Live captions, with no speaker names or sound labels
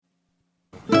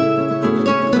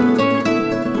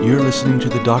You're listening to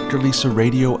the Dr. Lisa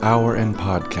Radio Hour and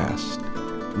Podcast,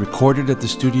 recorded at the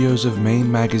studios of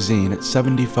Maine Magazine at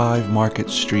 75 Market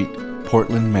Street,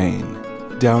 Portland, Maine.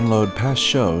 Download past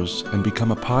shows and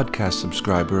become a podcast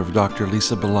subscriber of Dr.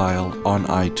 Lisa Belisle on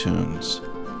iTunes.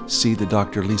 See the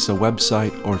Dr. Lisa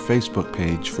website or Facebook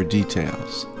page for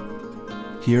details.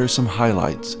 Here are some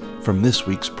highlights from this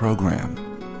week's program.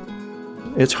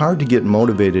 It's hard to get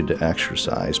motivated to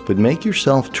exercise, but make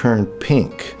yourself turn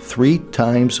pink 3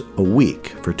 times a week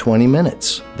for 20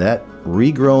 minutes. That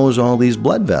regrows all these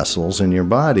blood vessels in your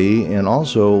body, and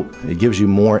also it gives you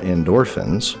more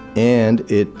endorphins, and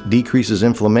it decreases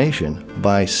inflammation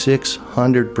by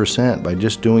 600% by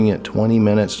just doing it 20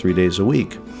 minutes 3 days a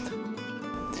week.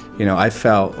 You know, I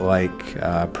felt like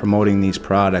promoting these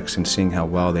products and seeing how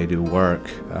well they do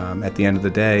work, at the end of the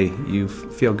day, you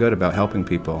feel good about helping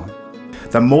people.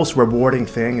 The most rewarding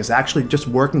thing is actually just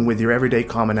working with your everyday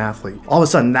common athlete. All of a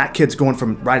sudden, that kid's going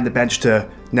from riding the bench to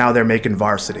now they're making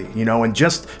varsity, you know, and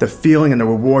just the feeling and the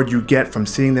reward you get from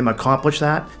seeing them accomplish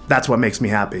that, that's what makes me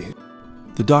happy.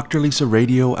 The Dr. Lisa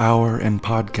Radio Hour and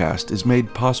Podcast is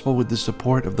made possible with the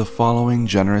support of the following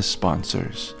generous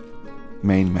sponsors: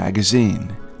 Maine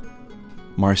Magazine,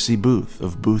 Marcy Booth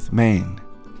of Booth, Maine,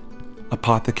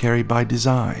 Apothecary by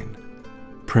Design,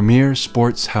 Premier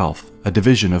Sports Health, a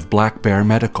division of Black Bear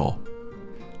Medical,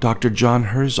 Dr. John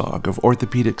Herzog of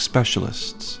Orthopedic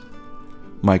Specialists,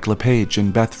 Mike LePage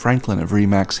and Beth Franklin of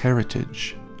Remax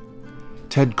Heritage,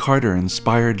 Ted Carter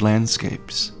Inspired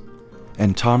Landscapes,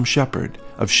 and Tom Shepard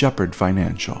of Shepard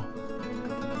Financial.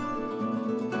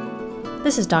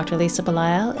 This is Dr. Lisa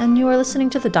Belisle, and you are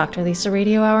listening to the Dr. Lisa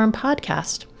Radio Hour and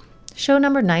Podcast, show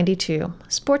number 92,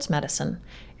 Sports Medicine,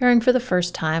 airing for the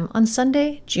first time on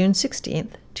Sunday, June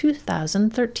 16th,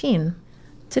 2013.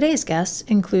 Today's guests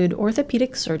include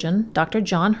orthopedic surgeon Dr.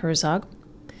 John Herzog,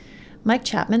 Mike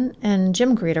Chapman and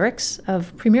Jim Greatorix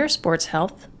of Premier Sports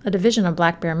Health, a division of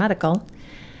Black Bear Medical,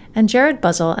 and Jared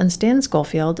Buzzell and Stan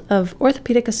Schofield of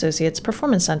Orthopedic Associates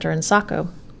Performance Center in Saco.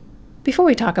 Before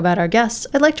we talk about our guests,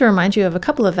 I'd like to remind you of a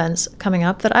couple events coming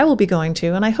up that I will be going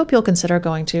to, and I hope you'll consider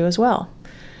going to as well.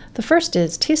 The first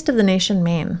is Taste of the Nation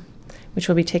Maine, which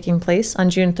will be taking place on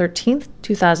June 13th,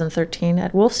 2013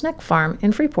 at Wolf's Neck Farm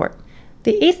in Freeport.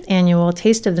 The 8th annual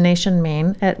Taste of the Nation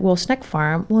Maine at Wolf's Neck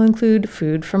Farm will include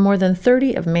food from more than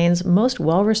 30 of Maine's most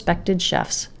well-respected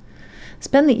chefs.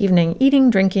 Spend the evening eating,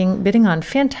 drinking, bidding on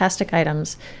fantastic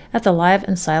items at the live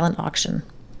and silent auction.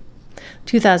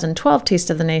 2012 Taste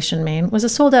of the Nation Maine was a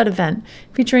sold-out event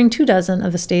featuring 24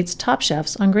 of the state's top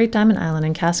chefs on Great Diamond Island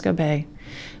in Casco Bay.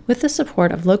 With the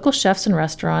support of local chefs and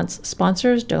restaurants,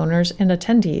 sponsors, donors, and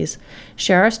attendees,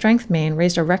 Share Our Strength Maine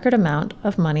raised a record amount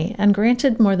of money and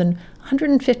granted more than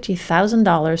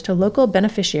 $150,000 to local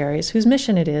beneficiaries whose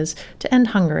mission it is to end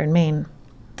hunger in Maine.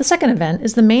 The second event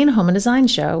is the Maine Home and Design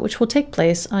Show, which will take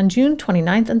place on June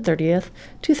 29th and 30th,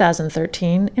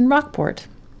 2013 in Rockport.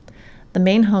 The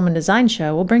Maine Home and Design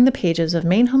Show will bring the pages of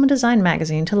Maine Home and Design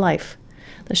magazine to life.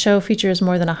 The show features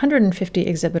more than 150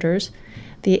 exhibitors,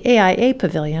 the AIA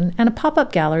Pavilion, and a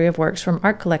pop-up gallery of works from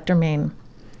Art Collector Maine.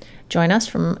 Join us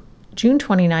from June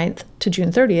 29th to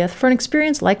June 30th for an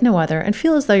experience like no other and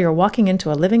feel as though you're walking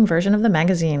into a living version of the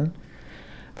magazine.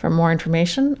 For more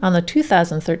information on the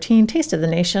 2013 Taste of the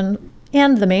Nation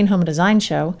and the Maine Home Design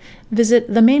Show,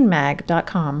 visit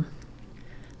themainmag.com.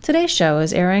 Today's show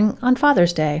is airing on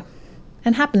Father's Day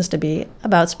and happens to be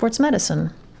about sports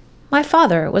medicine. My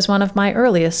father was one of my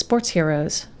earliest sports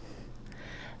heroes.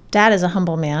 Dad is a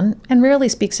humble man and rarely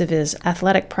speaks of his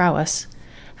athletic prowess.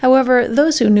 However,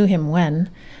 those who knew him when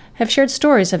have shared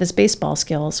stories of his baseball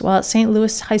skills while at St.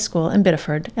 Louis High School in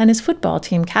Biddeford and his football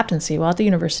team captaincy while at the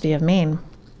University of Maine.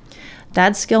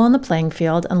 Dad's skill on the playing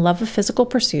field and love of physical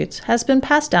pursuits has been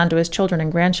passed down to his children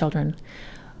and grandchildren.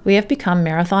 We have become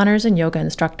marathoners and yoga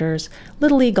instructors,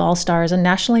 Little League All-Stars, and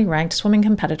nationally ranked swimming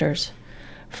competitors.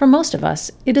 For most of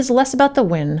us, it is less about the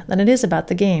win than it is about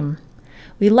the game.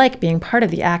 We like being part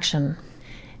of the action.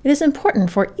 It is important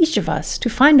for each of us to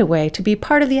find a way to be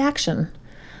part of the action.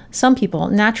 Some people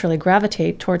naturally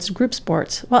gravitate towards group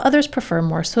sports, while others prefer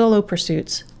more solo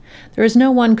pursuits. There is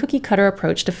no one cookie-cutter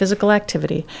approach to physical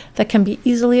activity that can be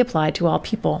easily applied to all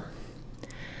people.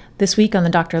 This week on the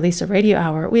Dr. Lisa Radio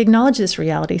Hour, we acknowledge this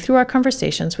reality through our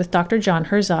conversations with Dr. John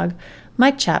Herzog,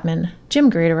 Mike Chapman,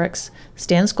 Jim Greatorix,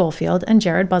 Stan Schofield, and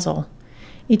Jared Buzzell.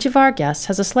 Each of our guests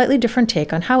has a slightly different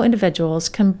take on how individuals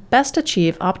can best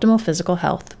achieve optimal physical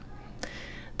health.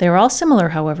 They are all similar,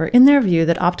 however, in their view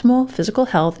that optimal physical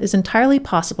health is entirely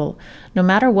possible, no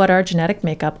matter what our genetic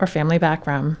makeup or family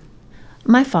background.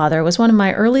 My father was one of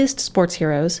my earliest sports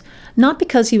heroes, not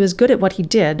because he was good at what he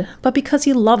did, but because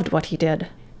he loved what he did.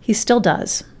 He still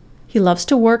does. He loves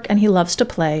to work and he loves to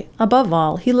play. Above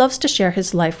all, he loves to share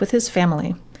his life with his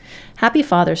family. Happy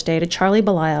Father's Day to Charlie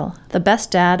Belisle, the best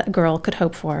dad a girl could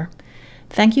hope for.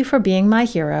 Thank you for being my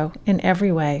hero in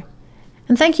every way.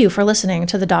 And thank you for listening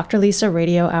to the Dr. Lisa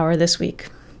Radio Hour this week.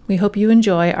 We hope you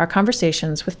enjoy our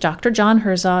conversations with Dr. John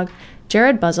Herzog,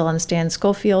 Jared Buzzell and Stan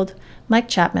Schofield, Mike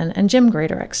Chapman, and Jim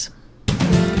Greatorex.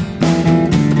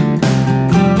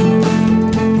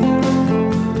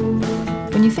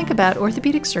 When you think about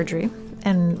orthopedic surgery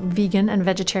and vegan and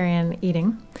vegetarian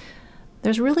eating,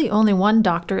 there's really only one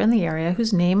doctor in the area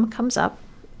whose name comes up,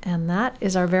 and that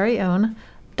is our very own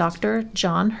Dr.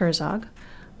 John Herzog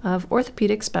of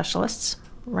Orthopedic Specialists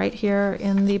right here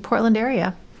in the Portland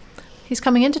area. He's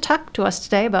coming in to talk to us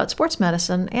today about sports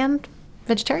medicine and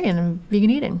vegetarian and vegan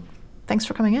eating. Thanks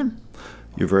for coming in.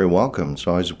 You're very welcome. It's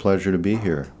always a pleasure to be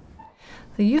here.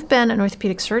 You've been an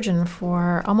orthopedic surgeon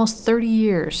for almost 30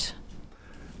 years.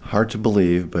 Hard to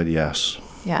believe, but yes.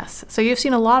 Yes. So you've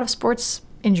seen a lot of sports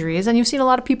injuries, and you've seen a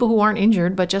lot of people who aren't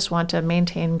injured but just want to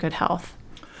maintain good health.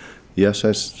 Yes,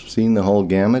 I've seen the whole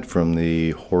gamut from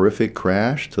the horrific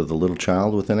crash to the little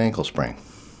child with an ankle sprain.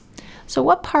 So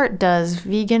what part does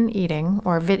vegan eating,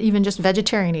 or even just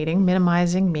vegetarian eating,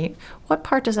 minimizing meat, what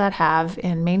part does that have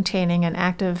in maintaining an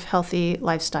active, healthy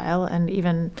lifestyle and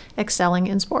even excelling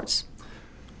in sports?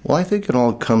 Well, I think it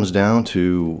all comes down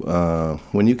to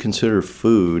when you consider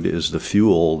food as the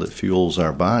fuel that fuels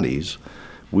our bodies,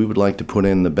 we would like to put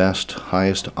in the best,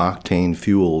 highest octane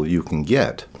fuel you can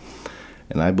get.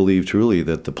 And I believe truly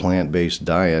that the plant-based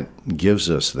diet gives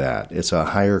us that. It's a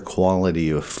higher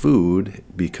quality of food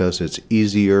because it's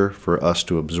easier for us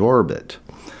to absorb it.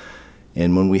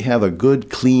 And when we have a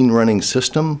good, clean running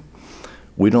system,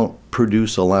 we don't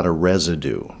produce a lot of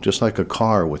residue. Just like a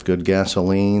car with good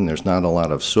gasoline, there's not a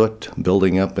lot of soot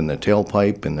building up in the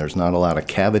tailpipe, and there's not a lot of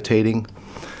cavitating.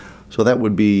 So that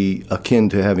would be akin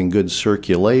to having good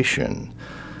circulation.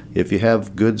 If you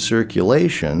have good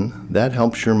circulation, that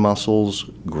helps your muscles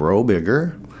grow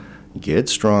bigger, get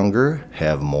stronger,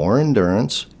 have more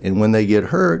endurance, and when they get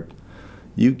hurt,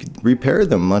 you repair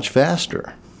them much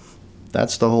faster.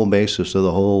 That's the whole basis of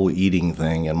the whole eating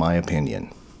thing, in my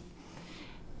opinion.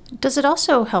 Does it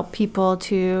also help people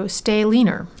to stay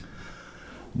leaner?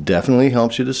 Definitely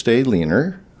helps you to stay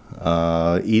leaner.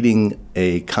 Eating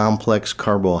a complex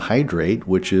carbohydrate,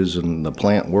 which is in the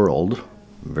plant world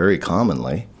very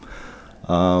commonly,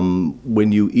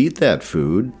 when you eat that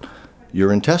food,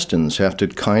 your intestines have to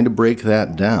kind of break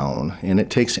that down, and it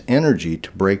takes energy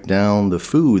to break down the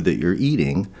food that you're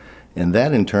eating, and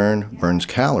that in turn burns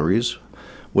calories,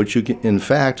 which you can, in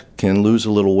fact, can lose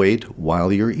a little weight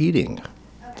while you're eating.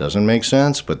 Doesn't make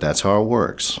sense, but that's how it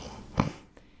works.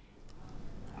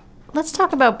 Let's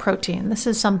talk about protein. This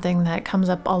is something that comes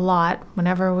up a lot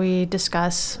whenever we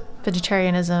discuss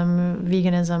vegetarianism,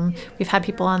 veganism. We've had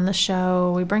people on the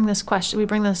show. We bring this question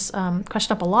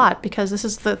up a lot because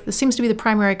this seems to be the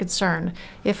primary concern.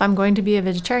 If I'm going to be a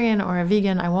vegetarian or a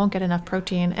vegan, I won't get enough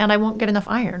protein and I won't get enough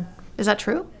iron. Is that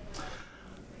true?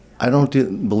 I don't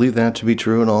believe that to be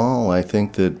true at all. I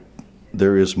think that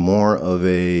there is more of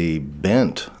a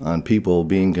bent on people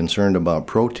being concerned about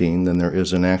protein than there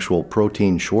is an actual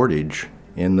protein shortage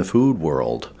in the food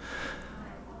world.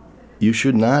 You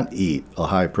should not eat a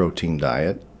high-protein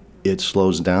diet. It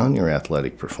slows down your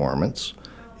athletic performance.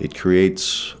 It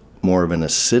creates more of an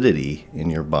acidity in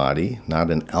your body,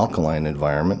 not an alkaline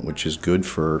environment, which is good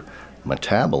for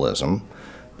metabolism,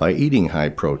 by eating high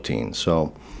protein.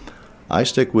 So I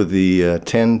stick with the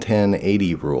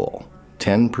 10-10-80 rule.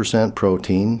 10%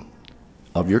 protein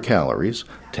of your calories,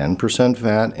 10%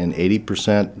 fat, and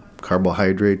 80%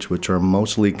 carbohydrates, which are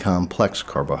mostly complex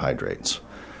carbohydrates.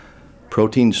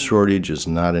 Protein shortage is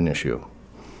not an issue.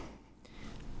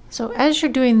 So as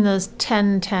you're doing this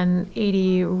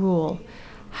 10-10-80 rule,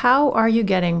 how are you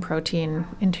getting protein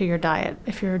into your diet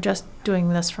if you're just doing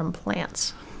this from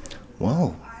plants?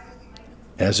 Well,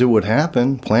 as it would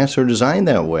happen, plants are designed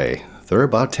that way. They're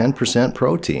about 10%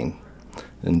 protein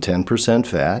and 10%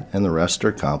 fat, and the rest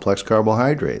are complex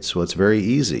carbohydrates. So it's very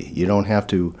easy. You don't have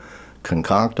to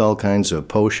concoct all kinds of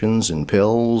potions and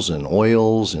pills and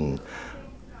oils and,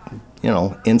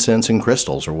 incense and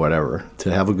crystals or whatever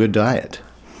to have a good diet.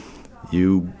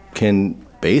 You can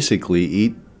basically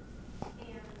eat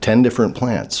 10 different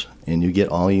plants and you get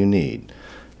all you need,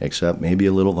 except maybe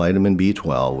a little vitamin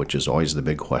B12, which is always the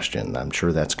big question. I'm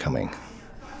sure that's coming.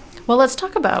 Well, let's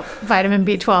talk about vitamin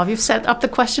B12. You've set up the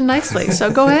question nicely,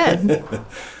 so go ahead.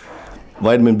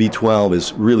 Vitamin B12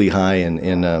 is really high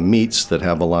in meats that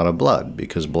have a lot of blood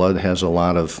because blood has a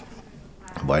lot of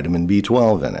vitamin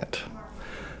B12 in it.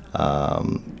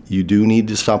 You do need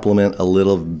to supplement a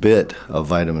little bit of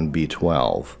vitamin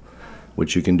B12,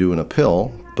 which you can do in a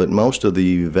pill, but most of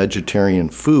the vegetarian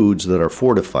foods that are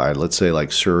fortified, let's say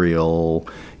like cereal,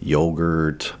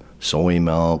 yogurt, soy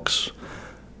milks,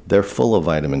 they're full of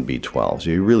vitamin B12. So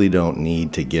you really don't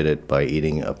need to get it by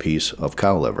eating a piece of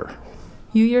cow liver.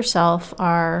 You yourself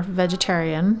are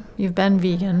vegetarian. You've been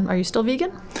vegan. Are you still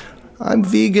vegan? I'm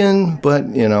vegan, but,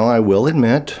 I will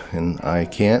admit, and I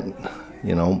can't,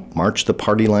 march the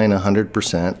party line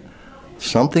 100%.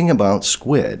 Something about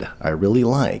squid I really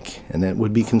like, and it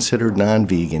would be considered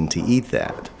non-vegan to eat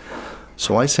that.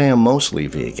 So I say I'm mostly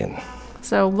vegan.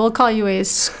 So we'll call you a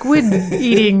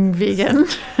squid-eating vegan.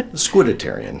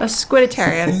 Squiditarian. A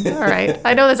squiditarian. All right.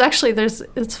 I know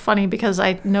it's funny because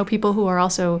I know people who are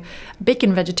also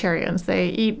bacon vegetarians. They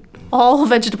eat all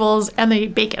vegetables and they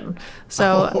eat bacon.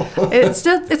 So it's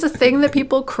a thing that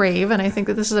people crave, and I think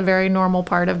that this is a very normal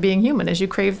part of being human, is you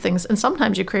crave things, and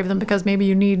sometimes you crave them because maybe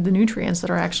you need the nutrients that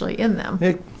are actually in them.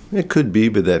 It could be,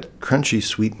 but that crunchy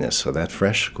sweetness of that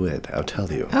fresh squid, I'll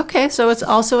tell you. Okay, so it's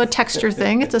also a texture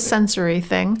thing. It's a sensory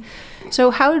thing.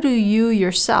 So how do you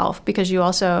yourself, because you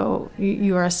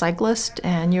are a cyclist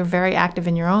and you're very active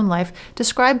in your own life,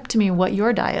 describe to me what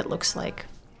your diet looks like?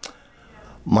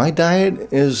 My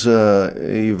diet is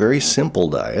a very simple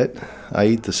diet. I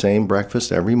eat the same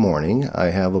breakfast every morning. I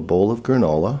have a bowl of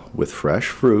granola with fresh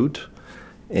fruit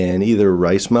and either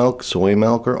rice milk, soy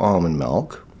milk, or almond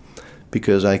milk,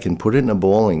 because I can put it in a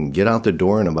bowl and get out the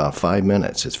door in about 5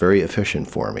 minutes. It's very efficient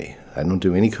for me. I don't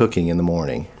do any cooking in the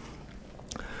morning.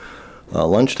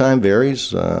 Lunchtime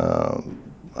varies.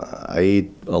 I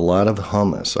eat a lot of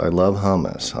hummus. I love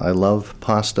hummus. I love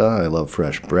pasta. I love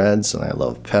fresh breads, and I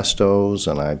love pestos,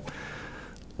 and I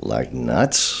like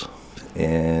nuts,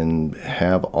 and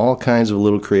have all kinds of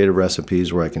little creative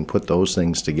recipes where I can put those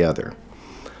things together.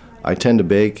 I tend to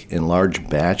bake in large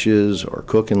batches or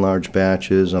cook in large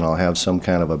batches, and I'll have some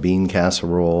kind of a bean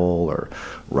casserole or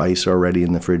rice already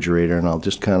in the refrigerator, and I'll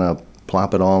just kind of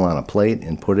plop it all on a plate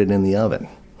and put it in the oven.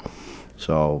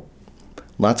 So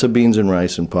lots of beans and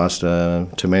rice and pasta,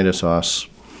 tomato sauce,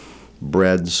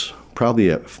 breads,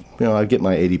 probably I get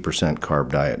my 80% carb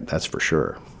diet, that's for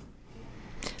sure.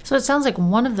 So it sounds like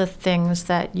one of the things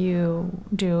that you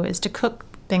do is to cook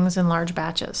things in large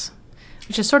batches,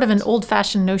 which is sort of an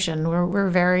old-fashioned notion. We're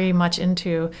very much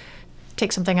into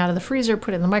take something out of the freezer,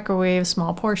 put it in the microwave,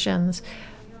 small portions.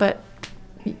 But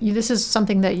this is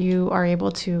something that you are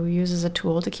able to use as a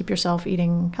tool to keep yourself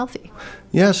eating healthy.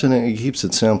 Yes, and it keeps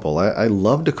it simple. I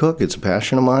love to cook. It's a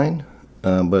passion of mine.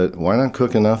 But why not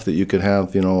cook enough that you could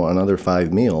have, another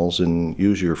 5 meals and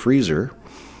use your freezer?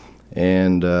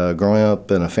 And growing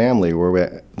up in a family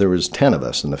where there was 10 of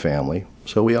us in the family,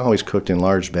 so we always cooked in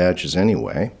large batches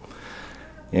anyway.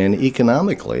 And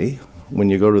economically, when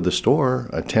you go to the store,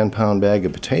 a 10-pound bag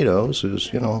of potatoes is,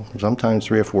 sometimes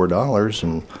 $3 or $4,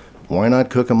 and why not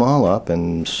cook them all up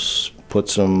and put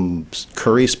some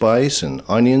curry spice and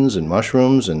onions and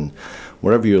mushrooms and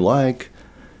whatever you like,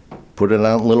 put it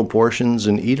out in little portions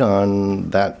and eat on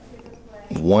that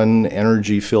one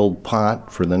energy-filled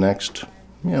pot for the next,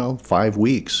 5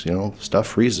 weeks. Stuff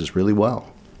freezes really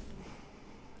well.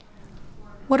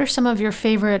 What are some of your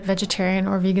favorite vegetarian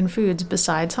or vegan foods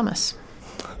besides hummus?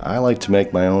 I like to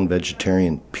make my own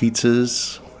vegetarian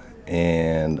pizzas,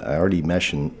 and I already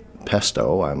mentioned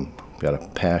pesto. I've got a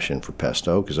passion for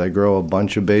pesto because I grow a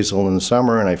bunch of basil in the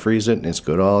summer and I freeze it and it's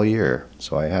good all year.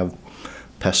 So I have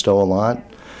pesto a lot.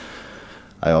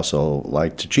 I also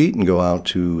like to cheat and go out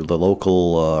to the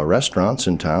local restaurants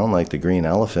in town like the Green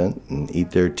Elephant and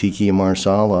eat their tikka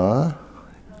marsala.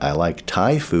 I like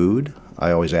Thai food.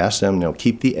 I always ask them,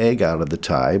 keep the egg out of the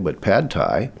Thai, but pad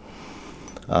Thai.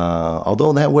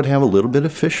 Although that would have a little bit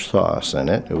of fish sauce in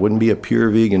it. It wouldn't be a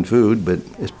pure vegan food, but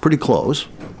it's pretty close.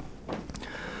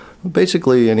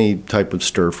 Basically any type of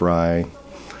stir fry,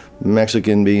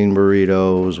 Mexican bean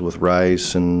burritos with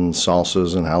rice and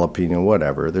salsas and jalapeno,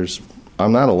 whatever.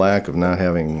 I'm not a lack of not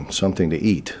having something to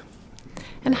eat.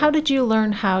 And how did you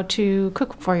learn how to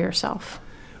cook for yourself?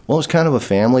 Well, it's kind of a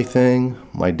family thing.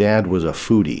 My dad was a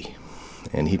foodie,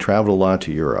 and he traveled a lot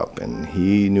to Europe, and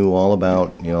he knew all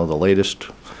about, the latest,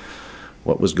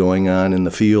 what was going on in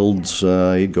the fields.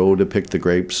 He'd go to pick the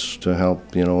grapes to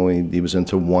help, he was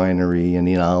into winery and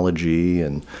enology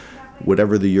and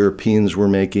whatever the Europeans were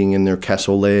making in their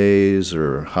cassoulets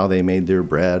or how they made their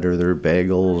bread or their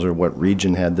bagels or what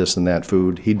region had this and that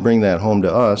food. He'd bring that home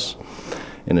to us.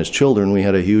 And as children, we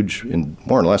had a huge,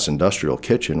 more or less industrial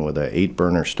kitchen with an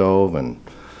 8-burner stove and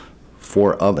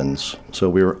 4 ovens. So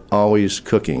we were always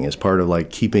cooking as part of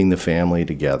keeping the family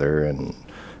together and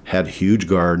had huge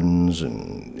gardens,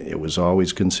 and it was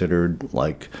always considered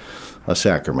like a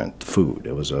sacrament food.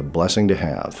 It was a blessing to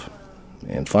have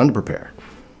and fun to prepare.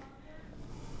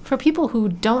 For people who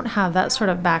don't have that sort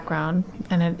of background,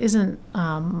 and it isn't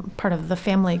part of the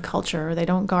family culture, or they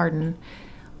don't garden,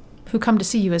 who come to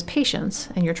see you as patients,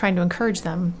 and you're trying to encourage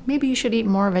them, maybe you should eat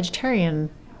more vegetarian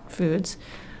foods.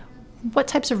 What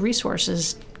types of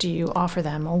resources do you offer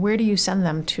them, or where do you send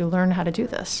them to learn how to do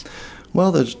this?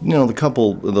 Well, there's, the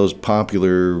couple of those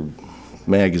popular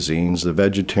magazines, the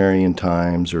Vegetarian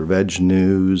Times or Veg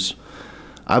News.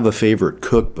 I have a favorite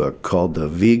cookbook called the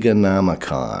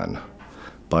Veganomicon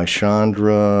by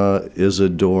Chandra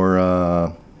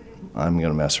Isadora. I'm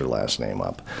going to mess her last name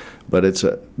up. But it's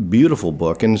a beautiful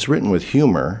book, and it's written with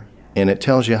humor, and it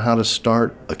tells you how to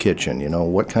start a kitchen,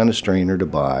 what kind of strainer to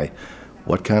buy,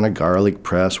 what kind of garlic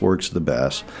press works the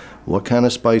best, what kind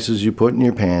of spices you put in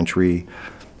your pantry,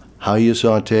 how you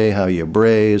saute, how you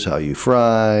braise, how you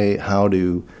fry, how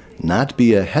to not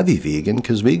be a heavy vegan,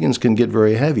 because vegans can get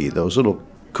very heavy. Those little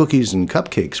cookies and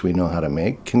cupcakes we know how to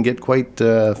make can get quite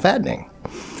fattening.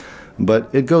 But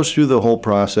it goes through the whole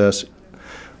process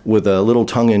with a little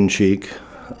tongue-in-cheek,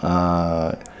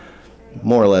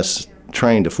 more or less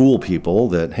trying to fool people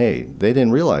that, hey, they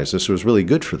didn't realize this was really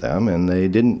good for them, and they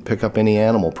didn't pick up any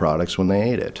animal products when they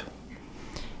ate it.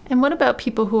 And what about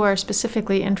people who are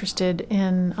specifically interested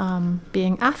in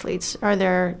being athletes? Are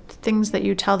there things that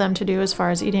you tell them to do as far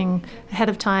as eating ahead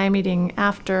of time, eating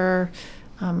after,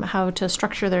 how to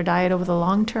structure their diet over the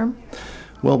long term?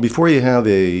 Well, before you have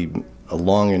a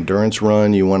long endurance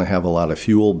run, you want to have a lot of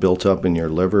fuel built up in your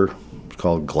liver. It's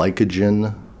called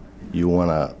glycogen. You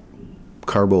want a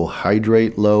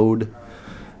carbohydrate load,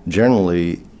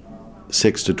 generally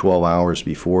 6 to 12 hours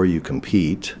before you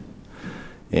compete.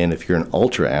 And if you're an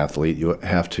ultra athlete, you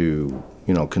have to,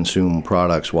 consume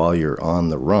products while you're on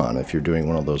the run if you're doing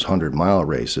one of those 100-mile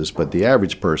races. But the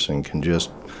average person can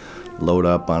just load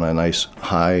up on a nice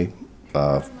high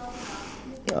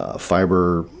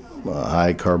fiber,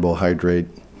 high carbohydrate,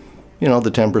 the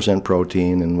 10%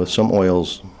 protein, and with some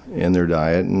oils in their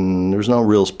diet. And there's no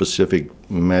real specific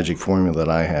magic formula that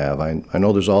I have. I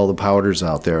know there's all the powders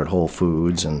out there at Whole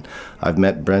Foods, and I've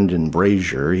met Brendan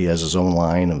Brazier. He has his own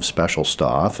line of special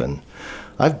stuff, and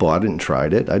I've bought it and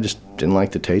tried it. I just didn't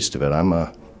like the taste of it. I'm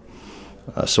a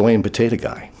soy and potato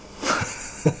guy.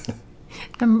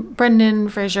 Brendan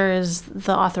Fraser is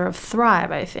the author of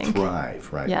Thrive, I think.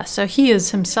 Thrive, right. Yeah, so he is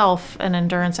himself an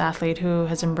endurance athlete who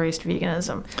has embraced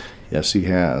veganism. Yes, he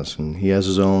has, and he has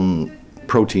his own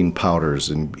protein powders,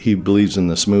 and he believes in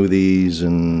the smoothies,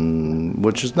 and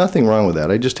which is nothing wrong with that.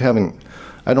 I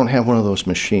don't have one of those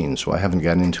machines, so I haven't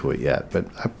gotten into it yet, but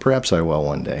perhaps I will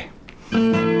one day.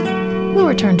 We'll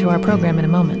return to our program in a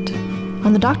moment.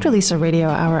 On the Dr. Lisa Radio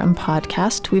Hour and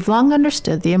podcast, we've long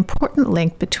understood the important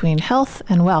link between health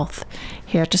and wealth.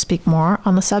 Here to speak more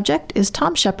on the subject is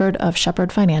Tom Shepard of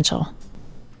Shepard Financial.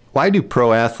 Why do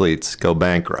pro athletes go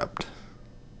bankrupt?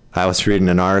 I was reading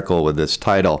an article with this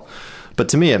title, but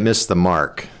to me it missed the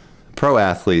mark. Pro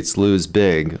athletes lose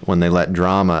big when they let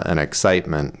drama and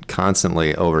excitement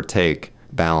constantly overtake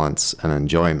balance and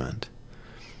enjoyment.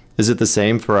 Is it the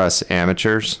same for us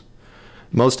amateurs?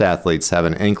 Most athletes have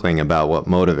an inkling about what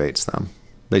motivates them.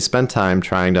 They spend time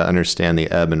trying to understand the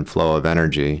ebb and flow of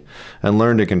energy and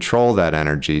learn to control that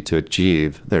energy to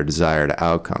achieve their desired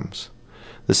outcomes.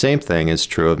 The same thing is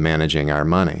true of managing our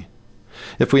money.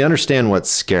 If we understand what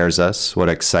scares us, what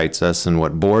excites us, and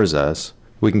what bores us,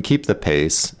 we can keep the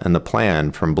pace and the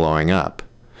plan from blowing up.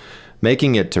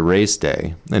 Making it to race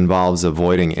day involves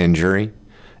avoiding injury,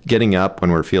 getting up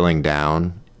when we're feeling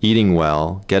down, eating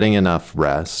well, getting enough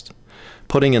rest,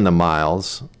 putting in the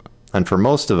miles, and for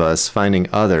most of us, finding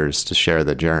others to share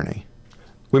the journey.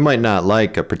 We might not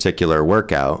like a particular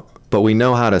workout, but we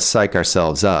know how to psych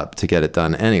ourselves up to get it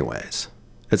done anyways.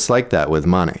 It's like that with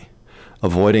money.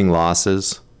 Avoiding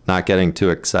losses, not getting too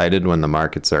excited when the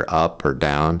markets are up or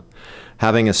down,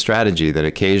 having a strategy that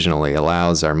occasionally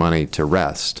allows our money to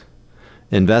rest,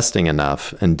 investing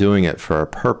enough and doing it for a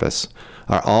purpose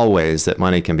are all ways that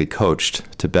money can be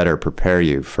coached to better prepare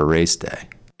you for race day.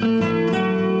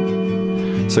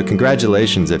 So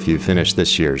congratulations if you finished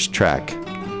this year's trek.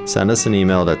 Send us an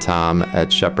email to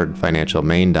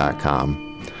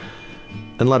tom@shepherdfinancialmaine.com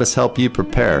and let us help you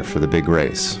prepare for the big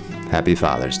race. Happy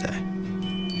Father's Day.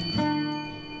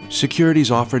 Securities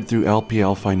offered through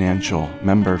LPL Financial,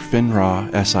 member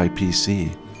FINRA SIPC.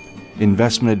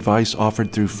 Investment advice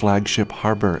offered through Flagship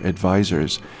Harbor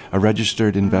Advisors, a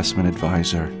registered investment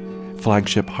advisor.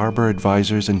 Flagship Harbor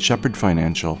Advisors and Shepard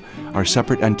Financial are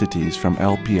separate entities from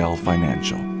LPL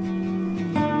Financial.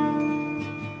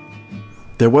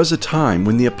 There was a time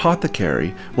when the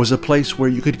apothecary was a place where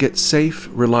you could get safe,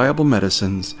 reliable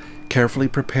medicines, carefully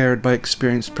prepared by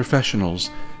experienced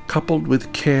professionals, coupled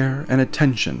with care and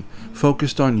attention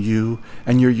focused on you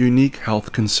and your unique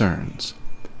health concerns.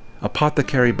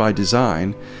 Apothecary by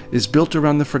Design is built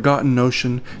around the forgotten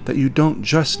notion that you don't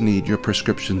just need your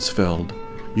prescriptions filled.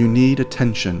 You need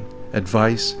attention,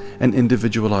 advice, and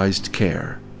individualized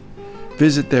care.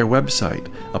 Visit their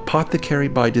website,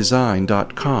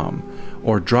 apothecarybydesign.com,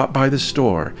 or drop by the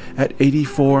store at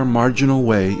 84 Marginal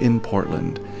Way in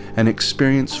Portland and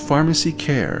experience pharmacy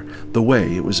care the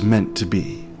way it was meant to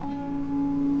be.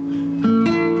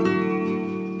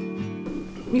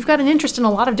 You've got an interest in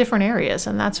a lot of different areas,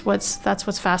 and that's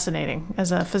what's fascinating.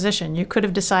 As a physician, you could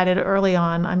have decided early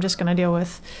on, I'm just going to deal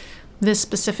with this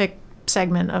specific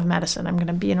segment of medicine. I'm going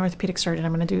to be an orthopedic surgeon.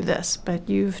 I'm going to do this. But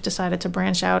you've decided to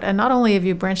branch out, and not only have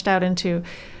you branched out into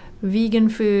vegan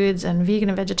foods and vegan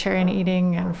and vegetarian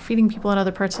eating and feeding people in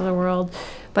other parts of the world,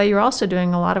 but you're also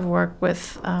doing a lot of work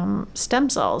with stem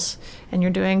cells, and you're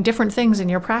doing different things in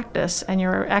your practice, and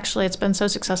it's been so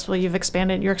successful you're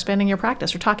expanding your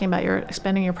practice. You're talking about you're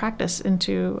expanding your practice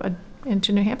into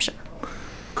New Hampshire.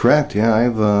 Correct, yeah.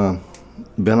 I've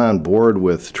been on board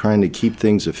with trying to keep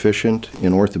things efficient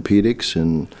in orthopedics,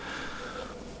 and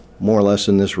more or less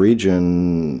in this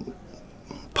region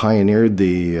pioneered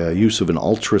the use of an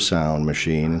ultrasound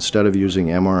machine instead of using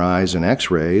MRIs and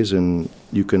X-rays, and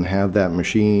you can have that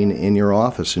machine in your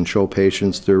office and show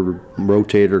patients their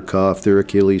rotator cuff, their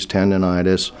Achilles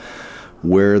tendonitis,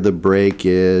 where the break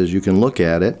is. You can look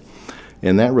at it,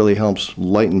 and that really helps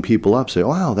lighten people up, say,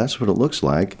 wow, that's what it looks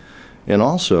like. And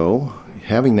also,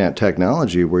 having that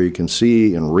technology where you can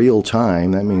see in real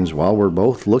time, that means while we're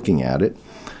both looking at it,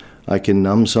 I can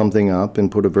numb something up and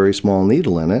put a very small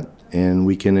needle in it, and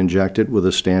we can inject it with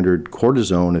a standard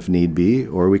cortisone if need be,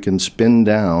 or we can spin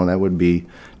down. That would be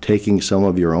taking some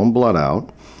of your own blood out,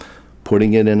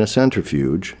 putting it in a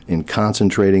centrifuge, and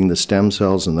concentrating the stem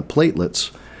cells and the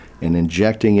platelets and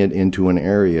injecting it into an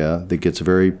area that gets a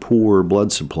very poor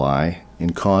blood supply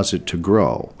and cause it to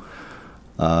grow.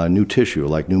 New tissue,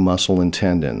 like new muscle and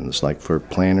tendons, like for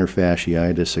plantar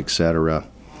fasciitis, etc.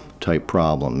 type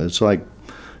problem. It's like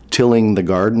tilling the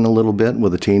garden a little bit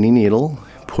with a teeny needle,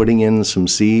 putting in some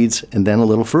seeds, and then a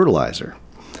little fertilizer.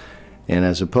 And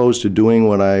as opposed to doing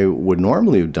what I would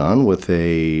normally have done with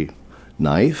a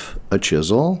knife, a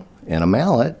chisel, and a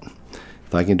mallet,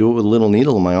 if I can do it with a little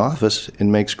needle in my office, it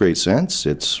makes great sense.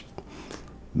 It's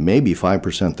maybe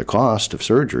 5% the cost of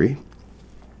surgery,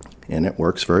 and it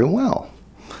works very well.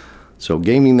 So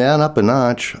gaming that up a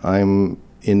notch, I'm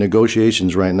in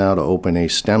negotiations right now to open a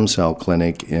stem cell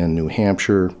clinic in New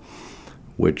Hampshire,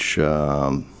 which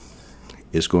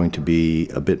is going to be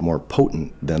a bit more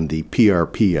potent than the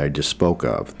PRP I just spoke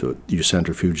of. You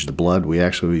centrifuge the blood. We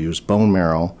actually use bone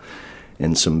marrow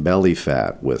and some belly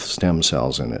fat with stem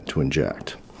cells in it to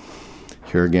inject.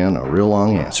 Here again, a real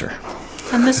long answer.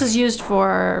 And this is used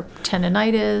for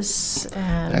tendonitis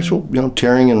and actual,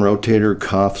 tearing in rotator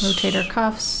cuffs,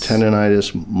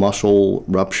 tendonitis, muscle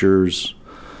ruptures.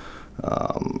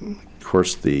 Of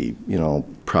course, the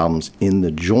problems in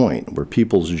the joint where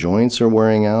people's joints are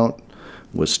wearing out.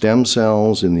 With stem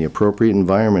cells in the appropriate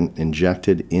environment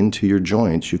injected into your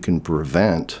joints, you can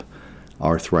prevent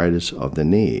arthritis of the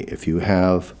knee. If you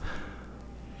have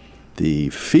the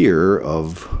fear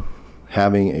of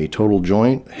having a total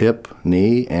joint, hip,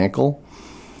 knee, ankle,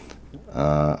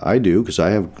 I do because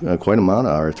I have quite an amount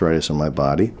of arthritis in my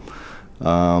body,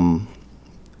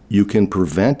 you can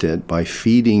prevent it by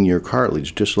feeding your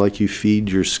cartilage, just like you feed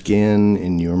your skin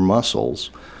and your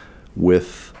muscles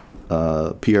with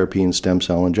PRP and stem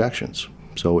cell injections.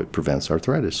 So it prevents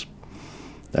arthritis.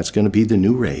 That's going to be the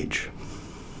new rage.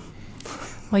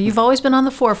 Well, you've always been on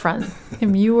the forefront.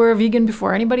 You were a vegan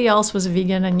before anybody else was a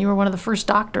vegan, and you were one of the first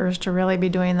doctors to really be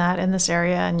doing that in this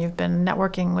area, and you've been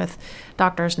networking with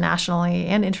doctors nationally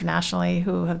and internationally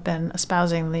who have been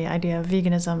espousing the idea of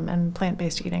veganism and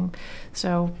plant-based eating.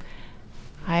 So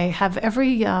I have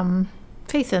every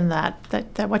faith in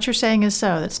that what you're saying is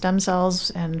so, that stem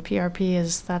cells and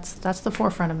PRP that's the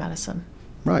forefront of medicine.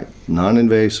 Right,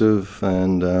 non-invasive,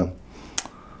 and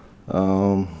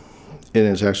it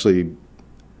is actually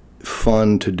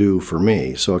fun to do for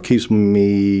me. So it keeps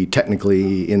me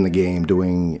technically in the game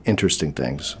doing interesting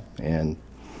things, and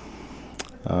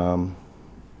I'm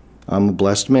a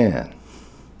blessed man.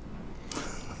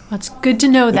 That's good to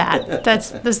know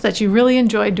that you really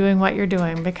enjoy doing what you're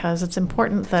doing, because it's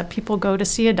important that people go to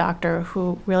see a doctor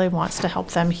who really wants to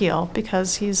help them heal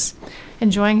because he's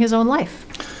enjoying his own life.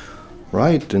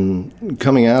 Right, and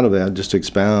coming out of that, just to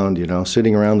expound,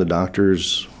 sitting around the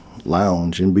doctor's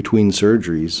lounge in between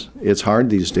surgeries. It's hard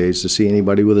these days to see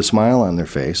anybody with a smile on their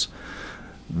face.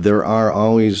 There are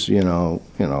always,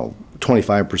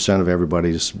 25% of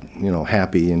everybody's,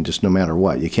 happy, and just no matter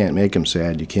what. You can't make them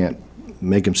sad. You can't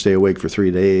make them stay awake for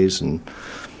 3 days, and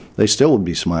they still would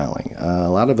be smiling. A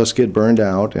lot of us get burned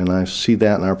out, and I see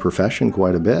that in our profession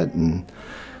quite a bit, and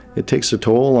it takes a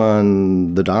toll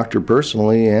on the doctor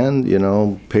personally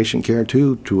and, patient care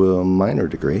too, to a minor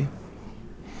degree.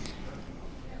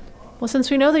 Well,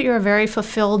 since we know that you're a very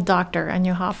fulfilled doctor and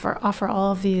you offer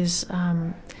all of these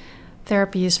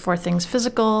therapies for things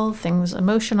physical, things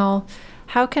emotional,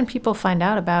 how can people find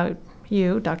out about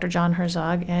you, Dr. John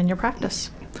Herzog, and your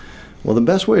practice? Well, the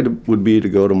best way would be to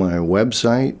go to my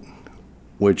website,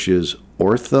 which is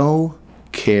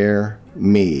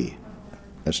OrthoCareMe.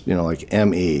 That's, like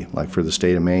M-E, like for the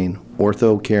state of Maine.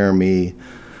 OrthoCareMe.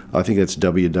 I think that's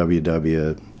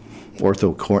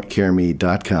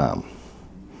www.orthocareme.com.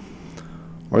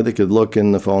 Or they could look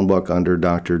in the phone book under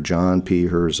Dr. John P.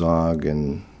 Herzog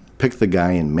and pick the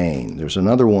guy in Maine. There's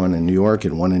another one in New York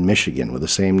and one in Michigan with the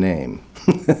same name.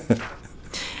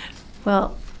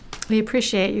 Well, we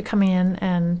appreciate you coming in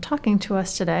and talking to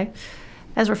us today.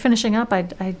 As we're finishing up, I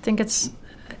think it's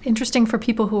interesting for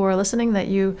people who are listening that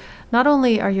you, not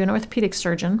only are you an orthopedic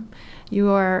surgeon, you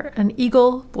are an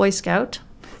Eagle Boy Scout.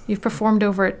 You've performed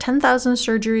over 10,000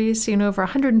 surgeries, seen over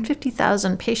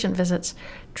 150,000 patient visits,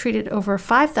 treated over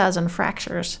 5,000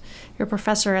 fractures. You're a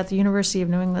professor at the University of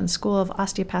New England School of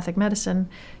Osteopathic Medicine.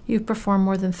 You've performed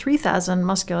more than 3,000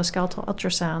 musculoskeletal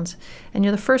ultrasounds, and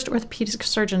you're the first orthopedic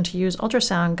surgeon to use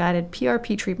ultrasound-guided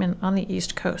PRP treatment on the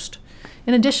East Coast,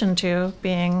 in addition to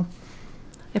being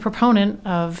a proponent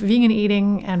of vegan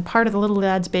eating and part of the Little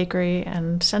Dad's Bakery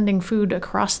and sending food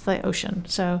across the ocean.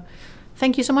 So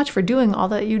thank you so much for doing all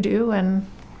that you do and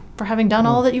for having done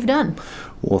all that you've done.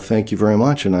 Well, thank you very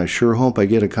much, and I sure hope I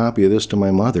get a copy of this to my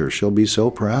mother. She'll be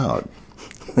so proud.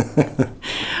 Well,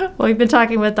 we've been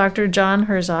talking with Dr. John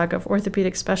Herzog of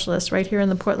Orthopedic Specialists right here in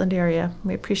the Portland area.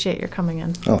 We appreciate your coming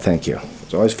in. Oh, thank you.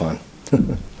 It's always fun.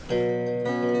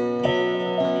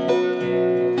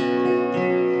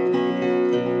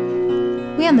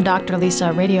 We on the Dr.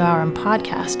 Lisa Radio Hour and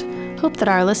podcast hope that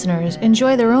our listeners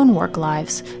enjoy their own work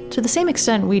lives to the same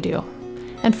extent we do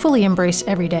and fully embrace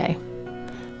every day.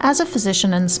 As a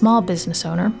physician and small business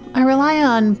owner, I rely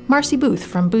on Marcy Booth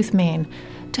from Booth, Maine,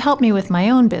 to help me with my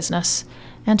own business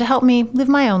and to help me live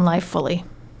my own life fully.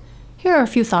 Here are a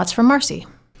few thoughts from Marcy.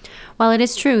 While it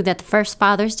is true that the first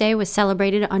Father's Day was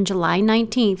celebrated on July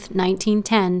 19,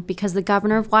 1910, because the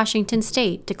governor of Washington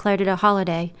State declared it a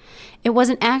holiday, it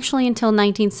wasn't actually until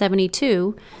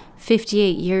 1972,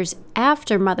 58 years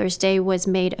after Mother's Day was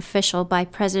made official by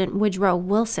President Woodrow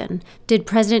Wilson, did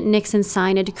President Nixon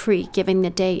sign a decree giving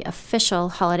the day official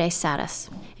holiday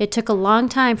status. It took a long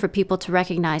time for people to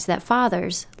recognize that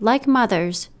fathers, like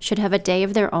mothers, should have a day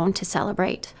of their own to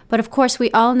celebrate. But of course, we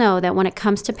all know that when it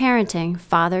comes to parenting,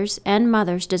 fathers and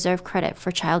mothers deserve credit for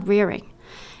child rearing,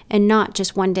 and not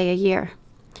just one day a year.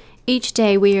 Each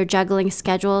day we are juggling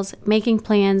schedules, making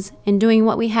plans, and doing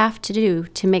what we have to do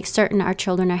to make certain our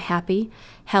children are happy,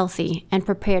 healthy, and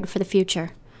prepared for the future.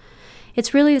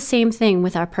 It's really the same thing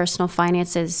with our personal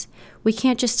finances. We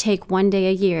can't just take one day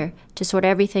a year to sort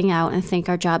everything out and think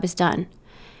our job is done.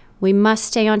 We must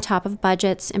stay on top of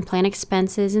budgets and plan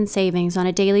expenses and savings on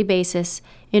a daily basis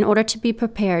in order to be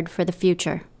prepared for the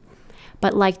future.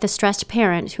 But like the stressed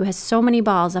parent who has so many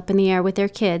balls up in the air with their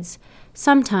kids,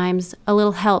 sometimes a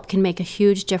little help can make a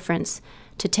huge difference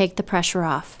to take the pressure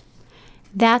off.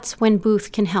 That's when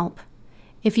Booth can help.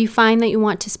 If you find that you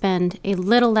want to spend a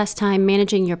little less time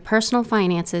managing your personal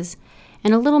finances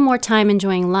and a little more time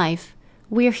enjoying life,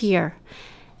 we're here.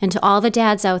 And to all the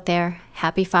dads out there,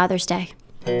 happy Father's Day.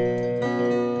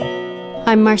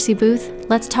 I'm Marcy Booth.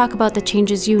 Let's talk about the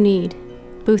changes you need.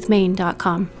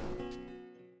 boothmaine.com.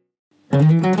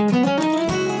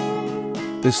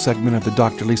 This segment of the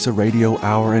Dr. Lisa Radio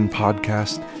Hour and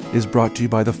Podcast is brought to you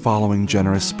by the following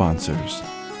generous sponsors.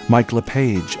 Mike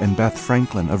LePage and Beth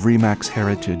Franklin of RE/MAX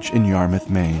Heritage in Yarmouth,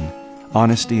 Maine.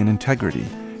 Honesty and integrity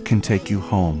can take you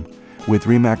home. With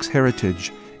RE/MAX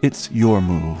Heritage, it's your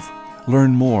move.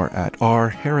 Learn more at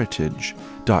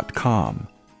rheritage.com.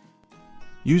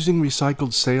 Using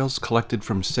recycled sails collected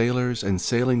from sailors and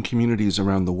sailing communities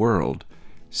around the world,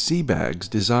 Seabags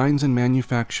designs and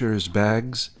manufactures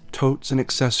bags, totes, and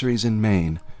accessories in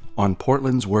Maine on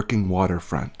Portland's working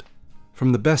waterfront.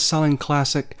 From the best-selling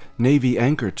classic Navy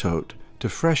Anchor Tote to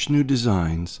fresh new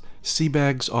designs,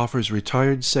 Seabags offers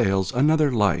retired sails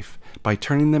another life by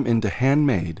turning them into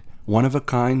handmade,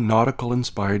 one-of-a-kind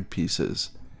nautical-inspired pieces.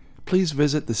 Please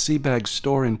visit the Seabags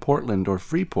store in Portland or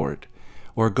Freeport,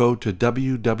 or go to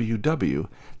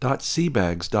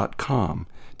www.seabags.com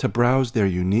to browse their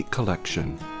unique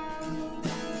collection.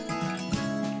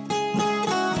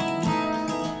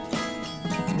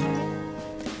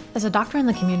 As a doctor in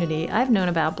the community, I've known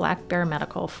about Black Bear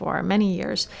Medical for many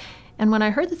years. And when I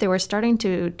heard that they were starting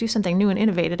to do something new and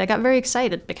innovative, I got very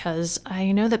excited because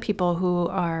I know that people who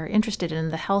are interested in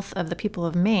the health of the people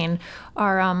of Maine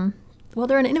are,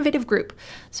 they're an innovative group.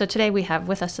 So today we have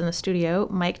with us in the studio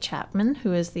Mike Chapman,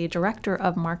 who is the Director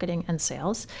of Marketing and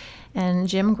Sales, and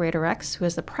Jim Greatorex, who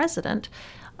is the President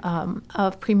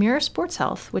of Premier Sports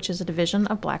Health, which is a division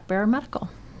of Black Bear Medical.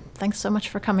 Thanks so much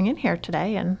for coming in here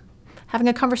today and having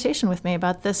a conversation with me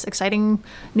about this exciting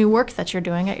new work that you're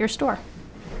doing at your store.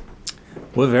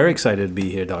 We're very excited to be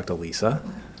here, Dr. Lisa.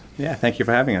 Yeah, thank you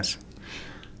for having us.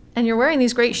 And you're wearing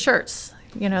these great shirts,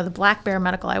 the Black Bear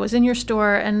Medical. I was in your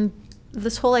store, and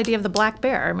this whole idea of the black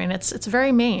bear, I mean, it's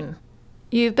very Maine.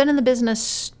 You've been in the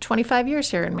business 25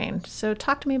 years here in Maine, so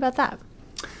talk to me about that.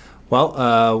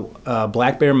 Well,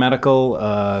 Black Bear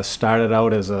Medical started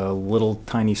out as a little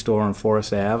tiny store on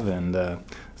Forest Ave, and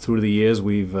through the years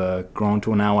we've grown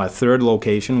to now our third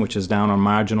location, which is down on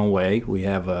Marginal Way. We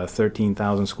have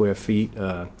 13,000 square feet,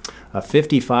 a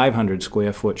 5,500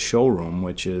 square foot showroom,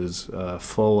 which is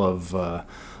full of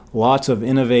lots of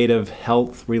innovative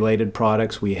health-related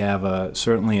products. We have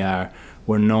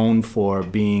we're known for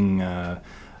being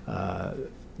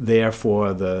there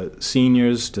for the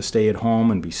seniors to stay at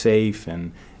home and be safe,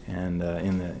 and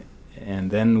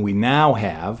then we now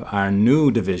have our new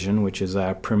division, which is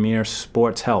our Premier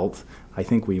Sports Health. I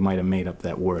think we might have made up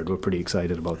that word. We're pretty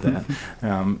excited about that.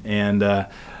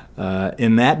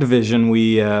 In that division,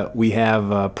 we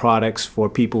have products for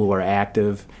people who are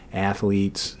active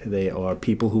athletes, or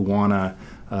people who want to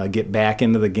get back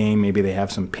into the game. Maybe they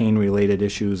have some pain-related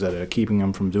issues that are keeping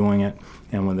them from doing it.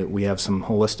 And we have some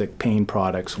holistic pain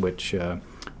products, which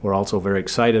we're also very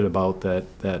excited about,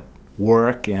 that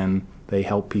work and they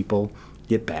help people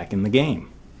get back in the game.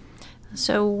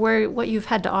 So what you've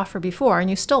had to offer before, and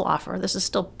you still offer, this is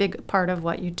still a big part of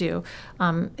what you do,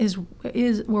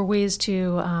 were ways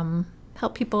to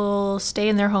help people stay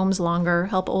in their homes longer,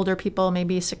 help older people,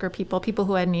 maybe sicker people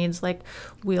who had needs like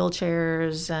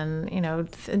wheelchairs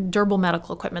and, durable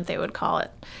medical equipment, they would call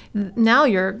it. Now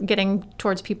you're getting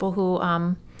towards people who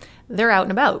they're out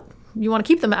and about. You want to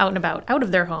keep them out and about, out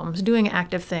of their homes, doing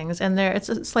active things, and it's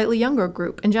a slightly younger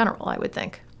group in general, I would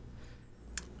think.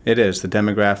 It is. The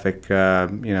demographic,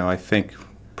 I think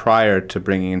prior to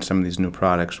bringing in some of these new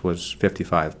products was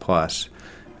 55 plus.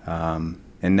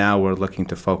 And now we're looking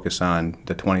to focus on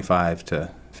the 25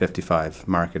 to 55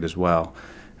 market as well.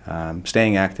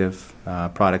 Staying active,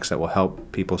 products that will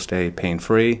help people stay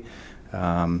pain-free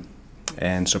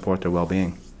and support their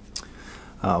well-being.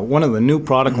 One of the new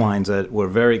product lines that we're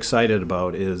very excited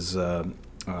about is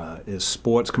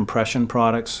sports compression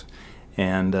products.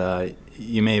 And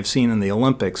you may have seen in the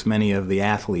Olympics many of the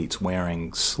athletes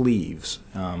wearing sleeves.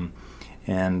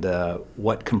 And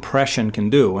what compression can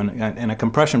do, and a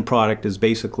compression product is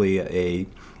basically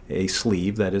a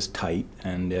sleeve that is tight,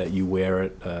 and you wear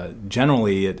it.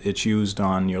 Generally, it's used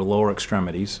on your lower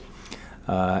extremities,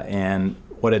 and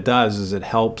what it does is it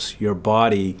helps your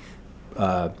body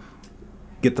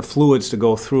get the fluids to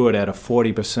go through it at a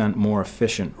 40% more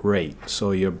efficient rate.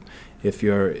 So if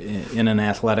you're in an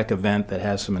athletic event that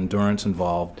has some endurance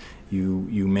involved,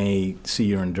 you may see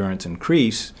your endurance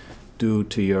increase due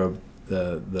to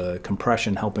the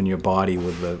compression helping your body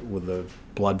with the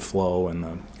blood flow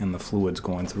and the fluids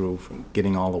going through,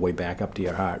 getting all the way back up to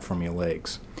your heart from your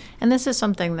legs. And this is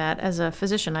something that, as a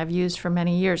physician, I've used for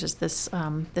many years, is this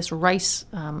RICE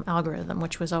algorithm,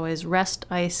 which was always rest,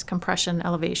 ice, compression,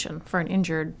 elevation for an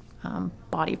injured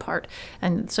body part.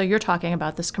 And so you're talking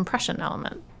about this compression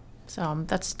element. So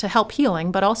that's to help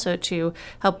healing, but also to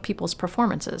help people's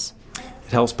performances.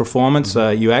 It helps performance.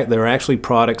 There are actually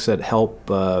products that help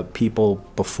people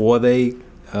before they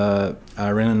are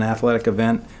in an athletic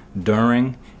event,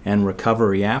 during, and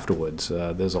recovery afterwards.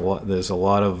 There's a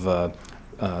lot of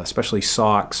especially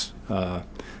socks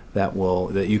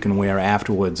that you can wear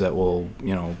afterwards that will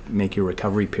make your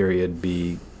recovery period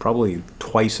be probably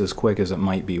twice as quick as it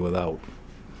might be without.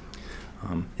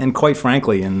 And quite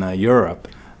frankly, in Europe,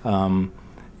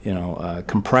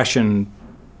 compression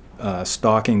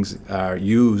stockings are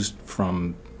used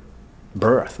from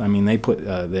birth. I mean, they put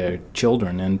their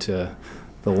children into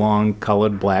the long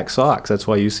colored black socks. That's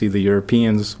why you see the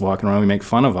Europeans walking around. We make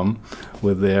fun of them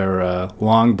with their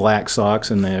long black socks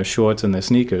and their shorts and their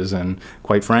sneakers. And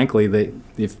quite frankly,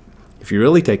 if you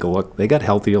really take a look, they got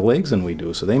healthier legs than we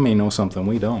do, so they may know something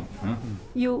we don't.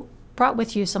 You brought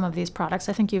with you some of these products.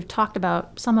 I think you've talked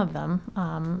about some of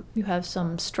them. You have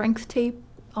some strength tape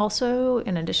also.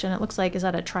 In addition, it looks like, is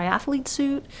that a triathlete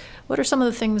suit? What are some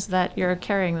of the things that you're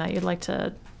carrying that you'd like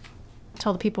to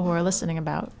tell the people who are listening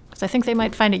about? Because I think they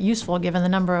might find it useful given the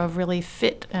number of really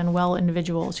fit and well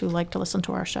individuals who like to listen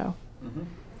to our show. Mm-hmm.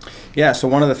 Yeah, so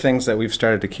one of the things that we've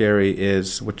started to carry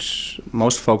is, which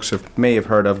most folks may have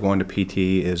heard of going to PT,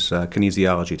 is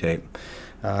kinesiology tape.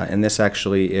 And this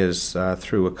actually is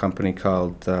through a company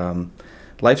called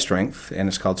Life Strength, and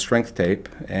it's called Strength Tape.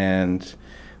 And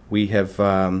we have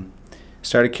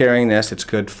started carrying this. It's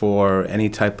good for any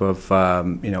type of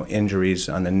injuries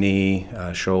on the knee,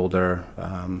 shoulder,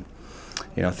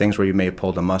 things where you may have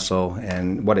pulled a muscle.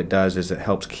 And what it does is it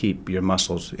helps keep your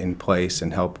muscles in place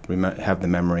and help have the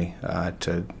memory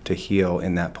to heal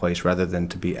in that place rather than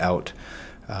to be out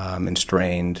and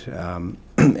strained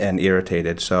and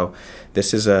irritated. So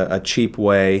this is a cheap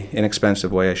way,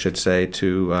 inexpensive way, I should say,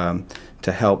 to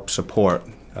help support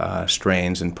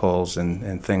strains and pulls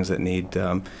and things that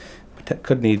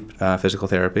could need physical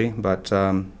therapy. But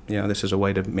this is a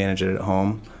way to manage it at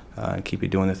home and keep you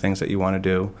doing the things that you want to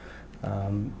do.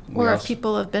 Or if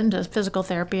people have been to physical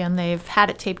therapy and they've had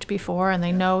it taped before and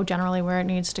they know generally where it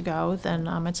needs to go, then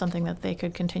it's something that they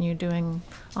could continue doing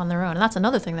on their own. And that's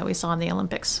another thing that we saw in the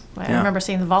Olympics. I remember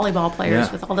seeing the volleyball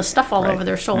players with all the stuff all over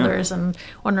their shoulders and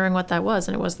wondering what that was,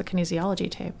 and it was the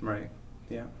kinesiology tape. Right,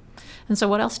 yeah. And so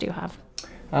what else do you have?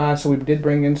 So we did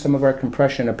bring in some of our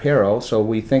compression apparel. So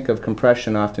we think of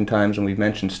compression oftentimes when we've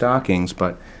mentioned stockings,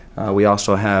 but we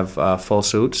also have full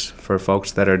suits for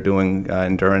folks that are doing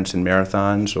endurance in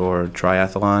marathons or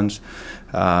triathlons.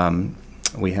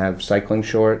 We have cycling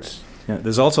shorts. Yeah,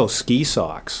 there's also ski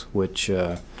socks, which,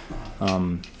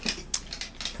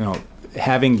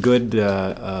 having good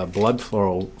blood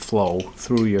flow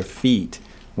through your feet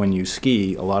when you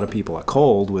ski. A lot of people are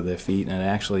cold with their feet, and it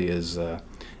actually is.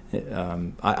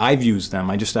 I've used them.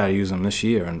 I just started using them this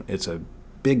year, and it's a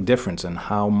big difference in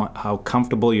how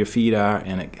comfortable your feet are,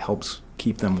 and it helps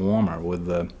keep them warmer with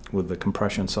the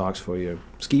compression socks for your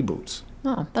ski boots.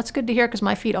 Oh, that's good to hear, because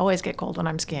my feet always get cold when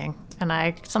I'm skiing, and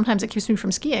sometimes it keeps me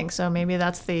from skiing. So maybe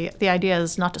that's the idea,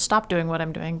 is not to stop doing what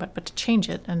I'm doing, but to change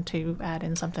it and to add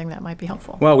in something that might be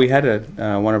helpful. Well, we had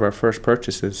one of our first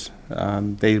purchases.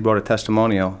 They wrote a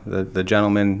testimonial. The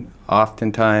gentleman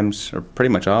oftentimes, or pretty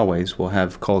much always, will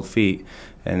have cold feet,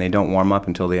 and they don't warm up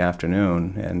until the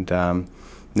afternoon, and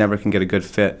never can get a good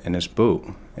fit in his boot.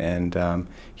 And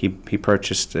he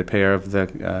purchased a pair of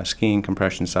the skiing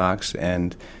compression socks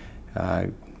and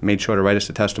made sure to write us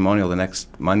a testimonial the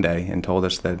next Monday and told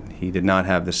us that he did not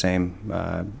have the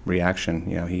same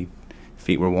reaction.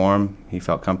 Feet were warm, he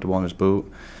felt comfortable in his boot,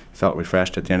 felt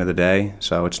refreshed at the end of the day.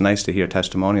 So it's nice to hear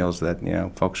testimonials that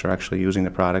folks are actually using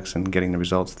the products and getting the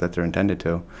results that they're intended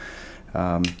to.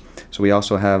 So we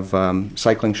also have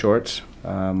cycling shorts,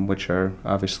 which are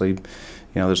obviously,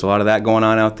 there's a lot of that going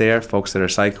on out there. Folks that are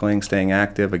cycling, staying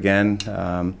active. Again,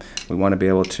 we want to be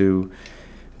able to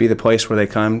be the place where they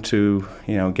come to,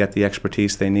 get the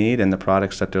expertise they need and the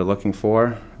products that they're looking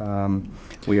for.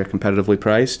 We are competitively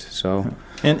priced, so.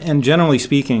 And generally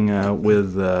speaking,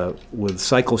 with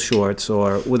cycle shorts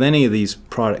or with any of these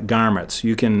product garments,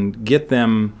 you can get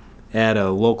them at a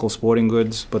local sporting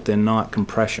goods, but they're not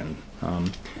compression.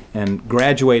 And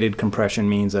graduated compression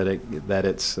means that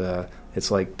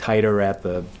it's like tighter at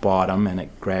the bottom, and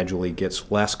it gradually gets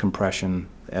less compression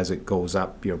as it goes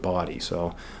up your body.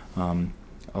 So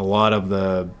a lot of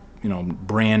the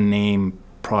brand name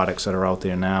products that are out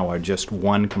there now are just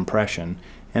one compression,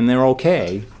 and they're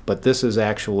okay, but this is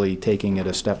actually taking it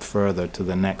a step further to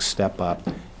the next step up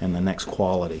and the next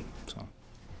quality.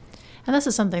 And this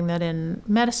is something that in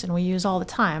medicine we use all the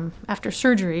time. After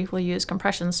surgery, we'll use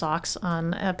compression socks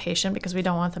on a patient because we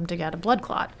don't want them to get a blood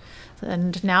clot.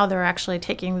 And now they're actually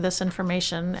taking this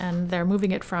information and they're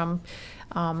moving it from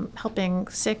helping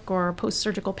sick or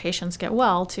post-surgical patients get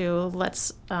well to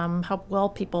let's help well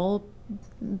people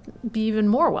be even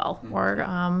more well, or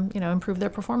improve their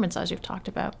performance, as you've talked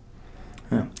about.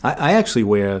 Yeah. I actually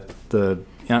wear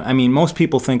most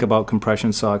people think about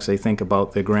compression socks. They think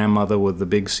about their grandmother with the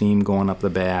big seam going up the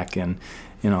back, and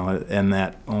and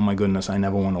that, oh my goodness, I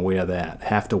never want to wear that.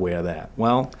 Have to wear that.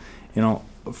 Well,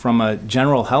 from a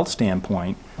general health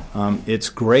standpoint, it's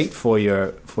great for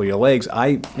your legs.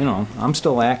 I'm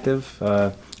still active.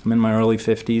 I'm in my early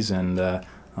 50s, and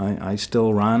I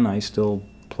still run. I still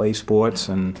play sports,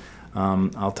 and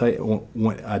I'll tell you,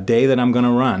 a day that I'm going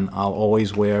to run, I'll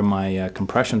always wear my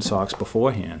compression socks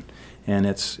beforehand. And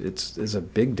there's a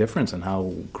big difference in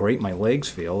how great my legs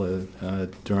feel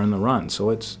during the run. So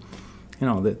it's,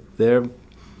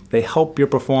 they help your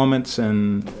performance,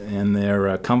 and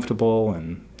they're comfortable,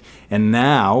 and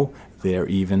now they're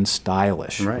even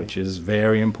stylish, which is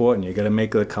very important. You got to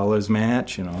make the colors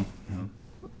match,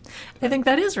 I think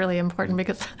that is really important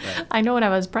because I know when I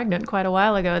was pregnant quite a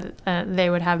while ago,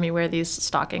 they would have me wear these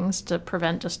stockings to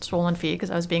prevent just swollen feet because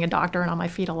I was being a doctor and on my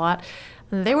feet a lot.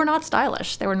 They were not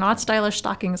stylish. They were not stylish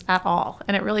stockings at all,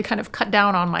 and it really kind of cut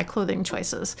down on my clothing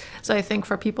choices. So I think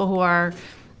for people who are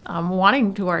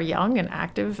who are young and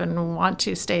active and want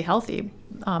to stay healthy,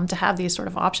 to have these sort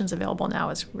of options available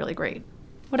now is really great.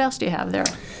 What else do you have there?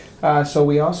 So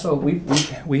we also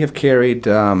we have carried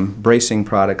bracing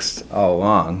products all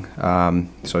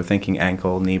along. So thinking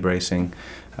ankle, knee bracing,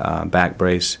 back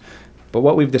brace. But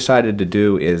what we've decided to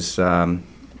do is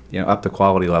up the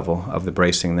quality level of the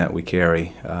bracing that we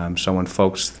carry. So when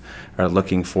folks are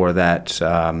looking for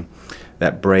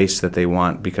that brace that they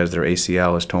want because their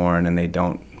ACL is torn and they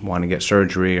don't want to get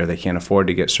surgery or they can't afford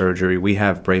to get surgery, we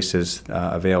have braces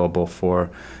available for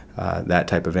that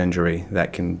type of injury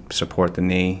that can support the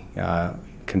knee,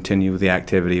 continue the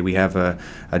activity. We have a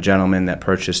gentleman that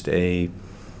purchased a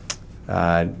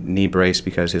knee brace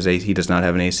because he does not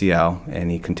have an ACL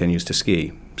and he continues to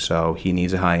ski, so he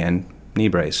needs a high-end knee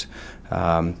brace.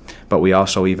 But we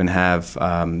also even have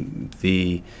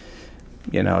the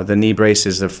knee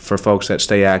braces for folks that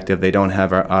stay active. They don't have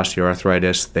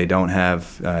osteoarthritis. They don't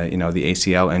have the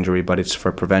ACL injury, but it's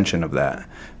for prevention of that.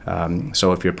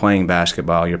 So if you're playing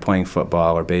basketball, you're playing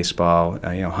football or baseball,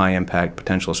 high impact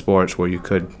potential sports where you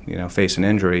could face an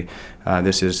injury,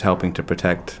 this is helping to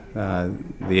protect the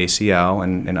ACL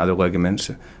and other ligaments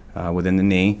within the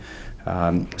knee.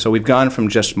 So we've gone from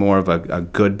just more of a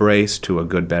good brace to a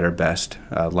good, better, best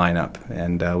lineup,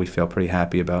 and we feel pretty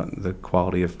happy about the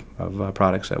quality of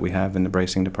products that we have in the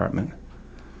bracing department.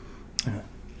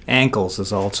 Ankles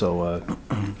is also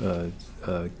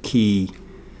a key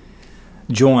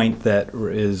joint that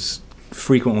is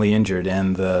frequently injured,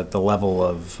 and the level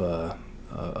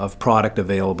of product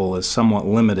available is somewhat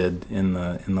limited in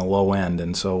the low end,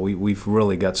 and so we've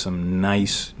really got some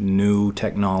nice new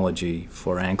technology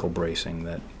for ankle bracing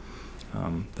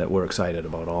that we're excited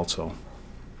about also.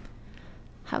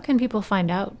 How can people find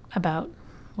out about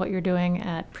what you're doing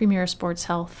at Premier Sports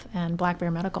Health and Black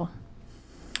Bear Medical?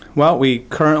 Well, we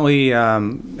currently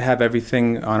have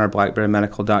everything on our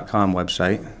blackbearmedical.com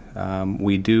website.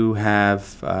 We do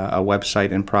have a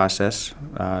website in process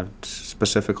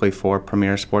specifically for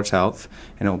Premier Sports Health,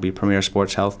 and it will be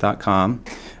premiersportshealth.com,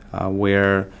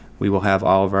 where we will have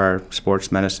all of our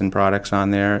sports medicine products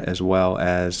on there, as well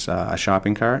as a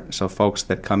shopping cart. So folks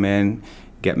that come in,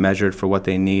 get measured for what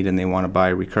they need, and they want to buy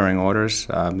recurring orders,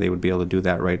 they would be able to do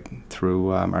that right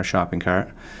through our shopping cart.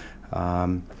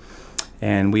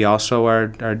 And we also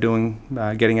are doing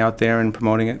getting out there and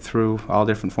promoting it through all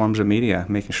different forms of media,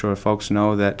 making sure folks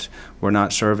know that we're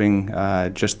not serving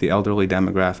just the elderly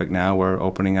demographic now. We're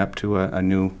opening up to a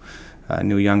new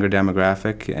younger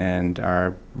demographic, and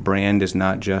our brand is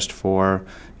not just for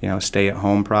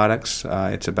stay-at-home products.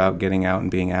 It's about getting out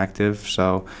and being active.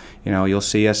 So you'll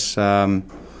see us.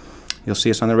 You'll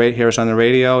see us hear us on the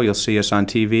radio, you'll see us on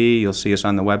TV, you'll see us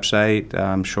on the website.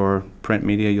 I'm sure print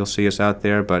media, you'll see us out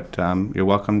there, but you're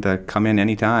welcome to come in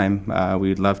anytime.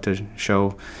 We'd love to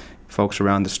show folks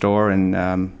around the store,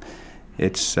 and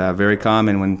it's very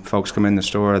common when folks come in the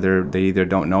store, they either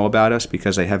don't know about us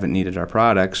because they haven't needed our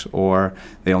products, or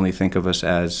they only think of us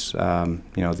as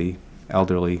the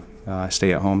elderly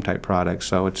stay-at-home type products.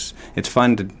 So it's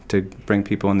fun to bring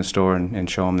people in the store and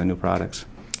show them the new products.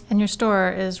 And your store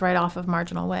is right off of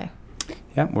Marginal Way.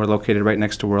 Yeah, we're located right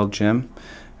next to World Gym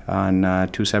on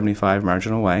 275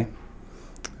 Marginal Way.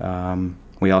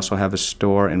 We also have a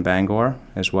store in Bangor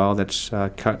as well that's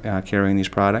carrying these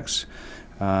products.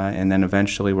 And then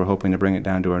eventually we're hoping to bring it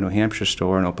down to our New Hampshire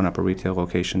store and open up a retail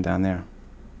location down there.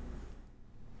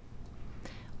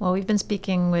 Well, we've been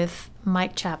speaking with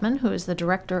Mike Chapman, who is the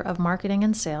Director of Marketing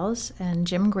and Sales, and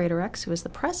Jim Greatorex, who is the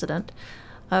President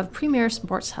of Premier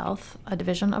Sports Health, a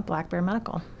division of Black Bear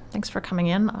Medical. Thanks for coming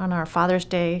in on our Father's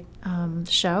Day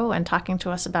show and talking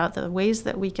to us about the ways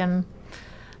that we can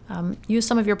use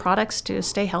some of your products to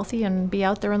stay healthy and be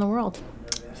out there in the world.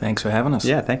 Thanks for having us.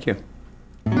 Yeah, thank you.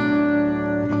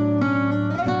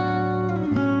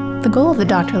 The goal of the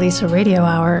Dr. Lisa Radio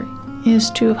Hour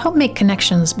is to help make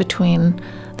connections between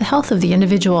the health of the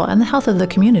individual and the health of the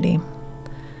community.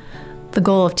 The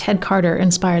goal of Ted Carter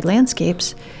Inspired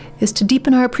Landscapes is to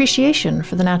deepen our appreciation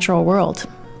for the natural world.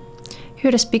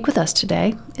 Here to speak with us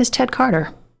today is Ted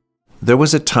Carter. There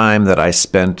was a time that I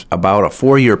spent about a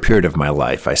 4-year period of my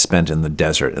life I spent in the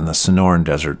desert, in the Sonoran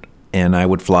Desert, And I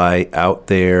would fly out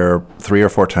there 3 or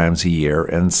 4 times a year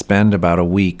and spend about a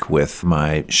week with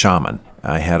my shaman.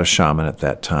 I had a shaman at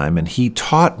that time, and he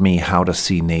taught me how to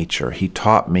see nature. He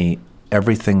taught me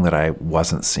everything that I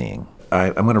wasn't seeing.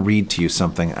 I'm going to read to you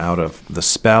something out of The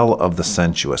Spell of the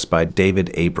Sensuous by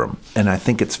David Abram. And I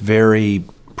think it's very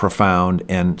profound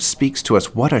and speaks to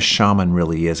us what a shaman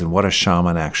really is and what a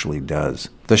shaman actually does.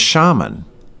 The shaman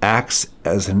acts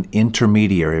as an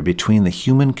intermediary between the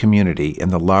human community and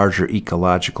the larger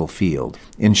ecological field,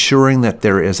 ensuring that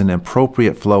there is an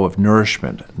appropriate flow of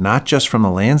nourishment, not just from the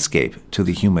landscape to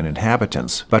the human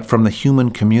inhabitants, but from the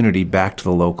human community back to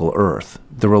the local earth.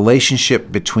 The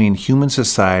relationship between human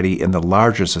society and the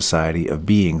larger society of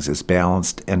beings is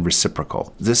balanced and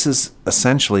reciprocal. This is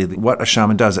essentially what a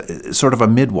shaman does, sort of a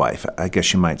midwife, I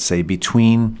guess you might say,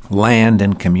 between land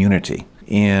and community.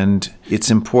 And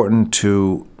it's important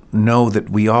to know that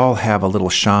we all have a little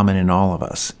shaman in all of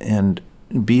us, and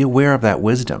be aware of that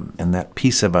wisdom and that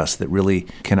piece of us that really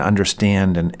can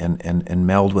understand and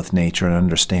meld with nature and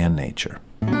understand nature.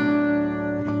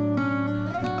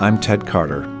 I'm Ted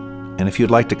Carter, and if you'd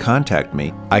like to contact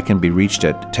me, I can be reached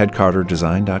at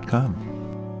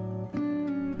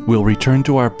tedcarterdesign.com. We'll return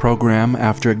to our program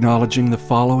after acknowledging the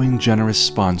following generous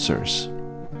sponsors.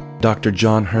 Dr.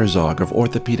 John Herzog of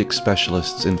Orthopedic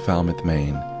Specialists in Falmouth,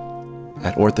 Maine.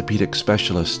 At Orthopedic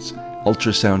Specialists,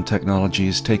 ultrasound technology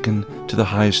is taken to the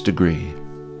highest degree.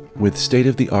 With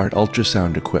state-of-the-art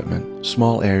ultrasound equipment,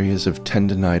 small areas of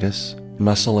tendinitis,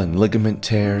 muscle and ligament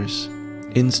tears,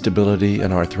 instability,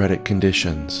 and arthritic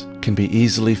conditions can be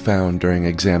easily found during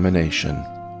examination.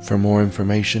 For more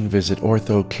information, visit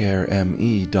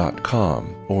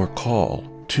orthocareme.com or call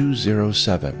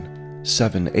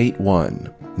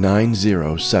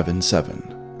 207-781-9077.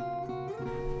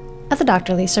 At the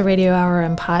Dr. Lisa Radio Hour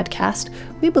and Podcast,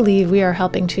 we believe we are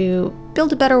helping to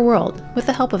build a better world with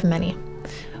the help of many.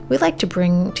 We'd like to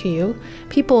bring to you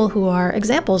people who are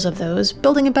examples of those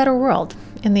building a better world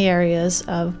in the areas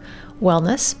of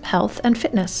wellness, health, and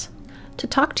fitness. To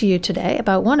talk to you today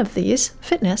about one of these,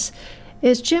 fitness,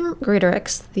 is Jim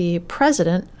Greatorex, the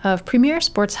president of Premier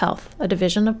Sports Health, a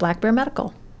division of Black Bear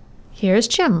Medical. Here's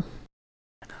Jim.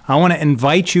 I want to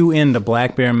invite you into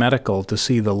Black Bear Medical to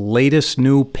see the latest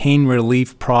new pain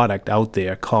relief product out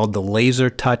there called the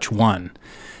Laser Touch 1.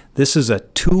 This is a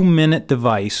 2-minute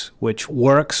device which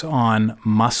works on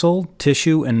muscle,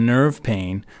 tissue, and nerve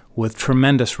pain with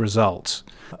tremendous results.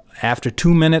 After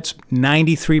 2 minutes,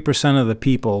 93% of the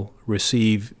people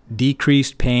receive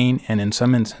decreased pain and in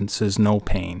some instances no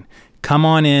pain. Come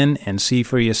on in and see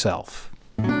for yourself.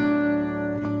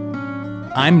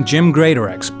 I'm Jim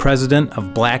Greatorex, president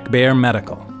of Black Bear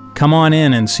Medical. Come on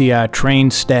in and see our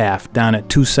trained staff down at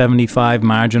 275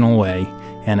 Marginal Way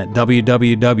and at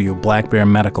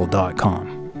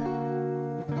www.blackbearmedical.com.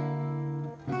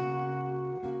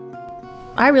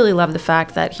 I really love the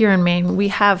fact that here in Maine we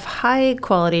have high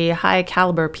quality, high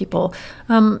caliber people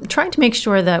trying to make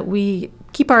sure that we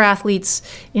keep our athletes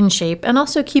in shape and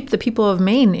also keep the people of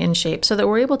Maine in shape so that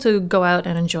we're able to go out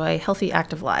and enjoy healthy,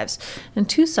 active lives. And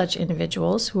two such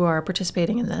individuals who are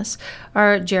participating in this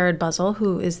are Jared Buzzell,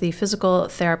 who is the physical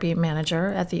therapy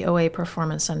manager at the OA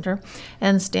Performance Center,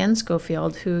 and Stan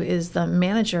Schofield, who is the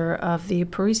manager of the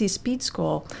Parisi Speed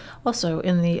School, also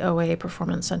in the OA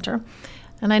Performance Center.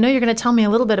 And I know you're going to tell me a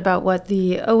little bit about what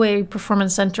the OA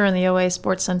Performance Center and the OA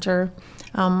Sports Center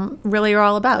really are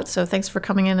all about. So thanks for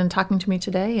coming in and talking to me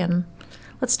today. And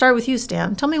let's start with you,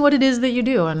 Stan. Tell me what it is that you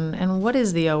do and what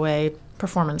is the OA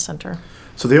Performance Center?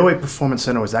 So the OA Performance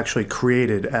Center was actually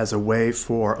created as a way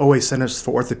for OA Centers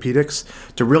for Orthopedics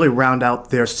to really round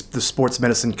out the sports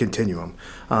medicine continuum.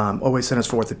 OA Centers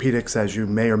for Orthopedics, as you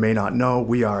may or may not know,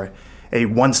 we are a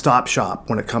one-stop shop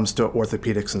when it comes to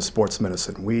orthopedics and sports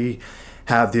medicine. We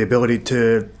have the ability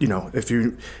to, if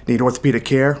you need orthopedic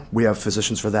care, we have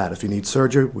physicians for that. If you need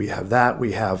surgery, we have that.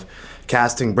 We have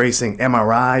casting, bracing,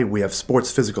 MRI. We have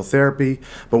sports physical therapy.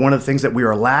 But one of the things that we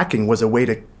were lacking was a way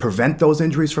to prevent those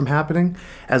injuries from happening,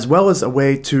 as well as a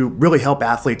way to really help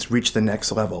athletes reach the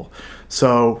next level.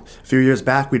 So a few years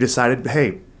back, we decided,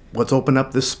 hey, let's open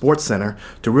up this sports center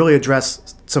to really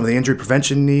address some of the injury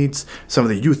prevention needs, some of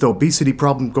the youth obesity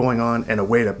problem going on, and a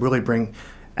way to really bring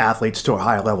athletes to a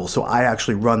higher level. So I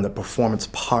actually run the performance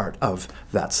part of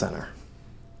that center.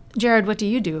 Jared, what do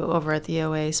you do over at the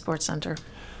OA Sports Center?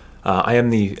 I am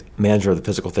the manager of the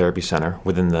physical therapy center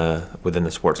within the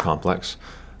sports complex.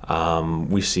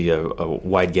 We see a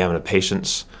wide gamut of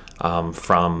patients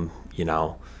from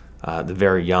the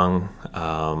very young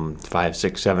 5,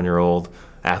 6, 7-year-old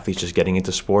athletes just getting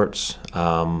into sports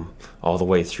all the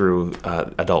way through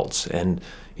adults. And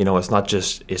it's not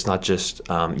just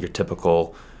your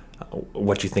typical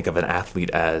what you think of an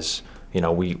athlete as.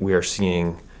 We are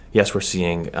seeing, yes, we're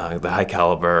seeing the high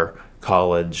caliber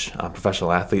college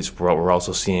professional athletes, but we're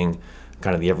also seeing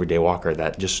kind of the everyday walker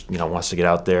that just wants to get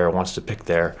out there, wants to pick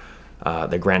their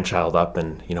grandchild up,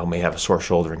 and may have a sore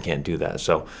shoulder and can't do that.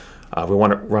 So we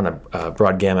want to run a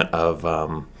broad gamut of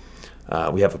of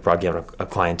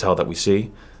clientele that we see,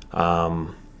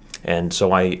 and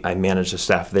so I manage the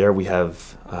staff there. We have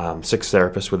 6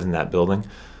 therapists within that building.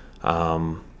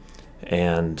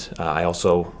 And I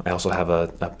also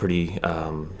have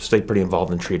stay pretty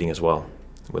involved in treating as well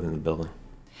within the building.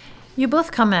 You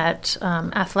both come at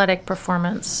athletic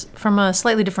performance from a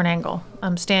slightly different angle.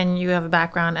 Stan, you have a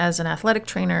background as an athletic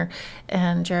trainer,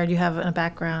 and Jared, you have a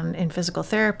background in physical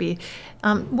therapy.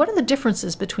 What are the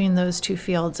differences between those two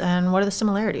fields, and what are the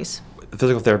similarities?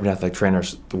 Physical therapy and athletic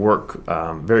trainers work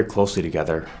very closely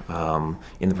together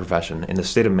in the profession. In the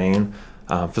state of Maine,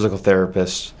 physical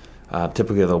therapists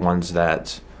typically are the ones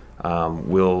that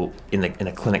will, in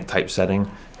a clinic type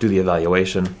setting, do the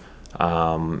evaluation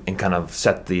and kind of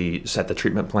set the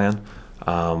treatment plan.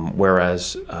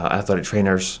 Whereas athletic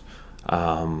trainers,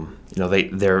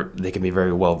 they can be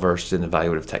very well versed in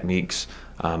evaluative techniques,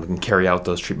 can carry out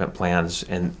those treatment plans,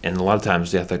 and a lot of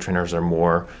times the athletic trainers are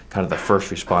more kind of the first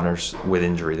responders with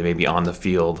injury. They may be on the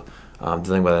field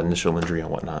dealing with that initial injury and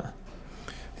whatnot.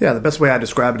 Yeah, the best way I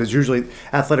describe it is usually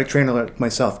athletic trainer like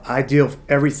myself. I deal with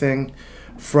everything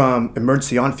from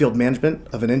emergency on-field management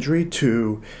of an injury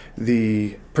to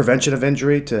the prevention of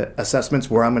injury to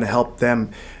assessments where I'm going to help them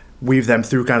weave them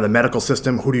through kind of the medical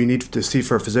system. Who do you need to see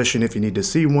for a physician if you need to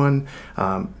see one?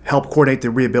 Help coordinate the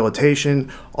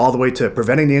rehabilitation all the way to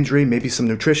preventing the injury, maybe some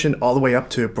nutrition, all the way up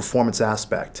to performance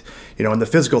aspect. And the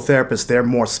physical therapists, they're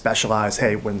more specialized.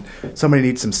 Hey, when somebody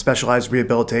needs some specialized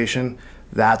rehabilitation,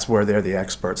 that's where they're the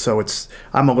experts. So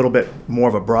I'm a little bit more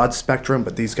of a broad spectrum,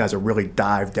 but these guys are really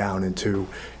dive down into,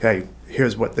 hey,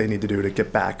 here's what they need to do to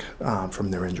get back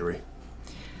from their injury.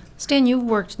 Stan, you've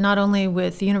worked not only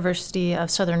with the University of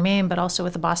Southern Maine, but also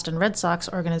with the Boston Red Sox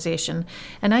organization.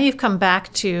 And now you've come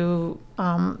back to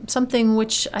something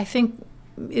which I think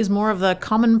is more of the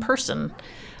common person.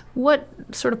 What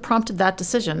sort of prompted that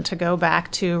decision to go back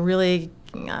to really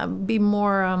be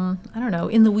more,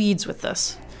 in the weeds with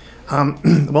this?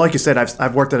 Well, like you said,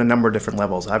 I've worked at a number of different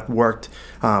levels. I've worked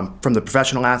from the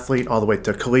professional athlete all the way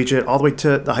to collegiate, all the way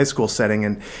to the high school setting.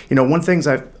 And, one of the things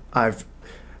I've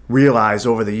realized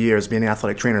over the years being an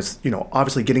athletic trainer is,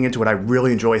 obviously getting into it, I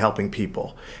really enjoy helping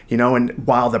people, and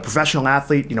while the professional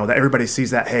athlete, that everybody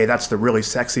sees that, hey, that's the really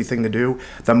sexy thing to do,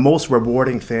 the most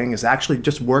rewarding thing is actually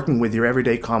just working with your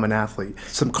everyday common athlete.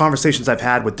 Some conversations I've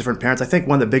had with different parents, I think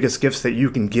one of the biggest gifts that you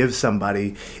can give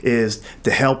somebody is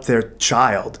to help their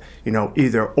child,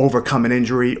 either overcome an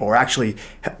injury or actually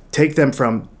take them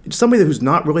from somebody who's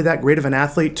not really that great of an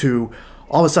athlete to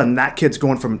all of a sudden that kid's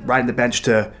going from riding the bench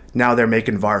to now they're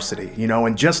making varsity,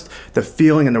 and just the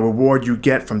feeling and the reward you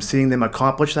get from seeing them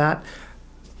accomplish that,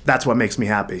 that's what makes me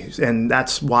happy. And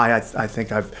that's why I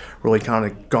think I've really kind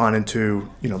of gone into,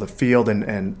 the field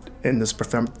and in this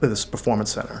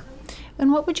performance center.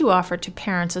 And what would you offer to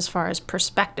parents as far as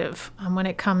perspective when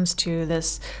it comes to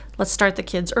this, let's start the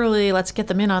kids early, let's get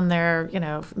them in on their,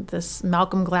 this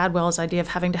Malcolm Gladwell's idea of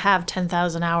having to have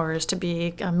 10,000 hours to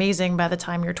be amazing by the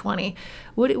time you're 20.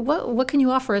 What can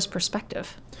you offer as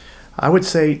perspective? I would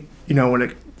say,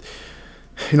 when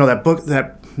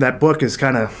that book is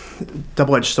kind of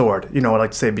double-edged sword, I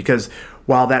like to say, because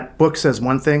while that book says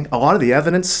one thing, a lot of the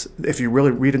evidence, if you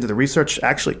really read into the research,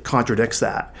 actually contradicts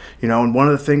that. And one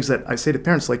of the things that I say to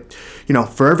parents,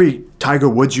 for every Tiger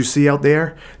Woods you see out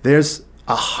there, there's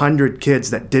 100 kids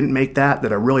that didn't make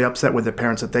that are really upset with their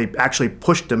parents that they actually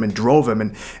pushed them and drove them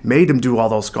and made them do all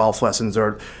those golf lessons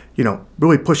or,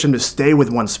 really pushed them to stay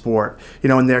with one sport,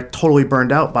 and they're totally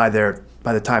burned out by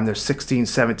the time they're 16,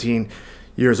 17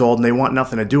 years old and they want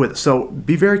nothing to do with it. So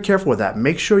be very careful with that.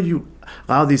 Make sure you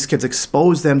allow these kids,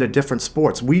 expose them to different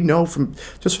sports. We know from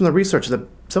the research that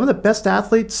some of the best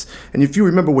athletes, and if you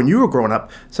remember when you were growing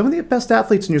up, some of the best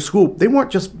athletes in your school, they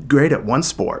weren't just great at one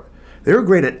sport. They were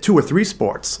great at 2 or 3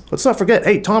 sports. Let's not forget,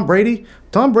 hey, Tom Brady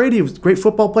was a great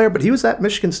football player, but he was at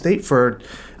Michigan State for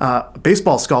a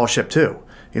baseball scholarship too.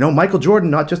 Michael Jordan,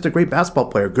 not just a great basketball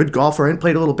player, good golfer, and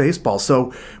played a little baseball.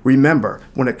 So remember,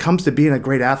 when it comes to being a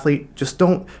great athlete, just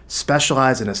don't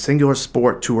specialize in a singular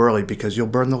sport too early because you'll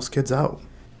burn those kids out.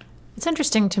 It's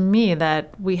interesting to me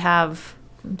that we have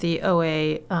the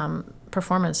OA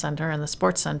Performance Center and the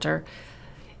Sports Center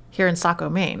here in Saco,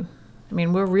 Maine. I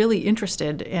mean, we're really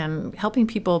interested in helping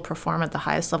people perform at the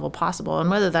highest level possible, and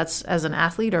whether that's as an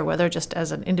athlete or whether just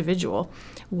as an individual.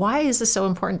 Why is this so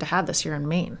important to have this here in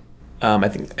Maine? I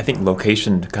think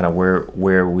location, kind of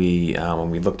where we when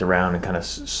we looked around and kind of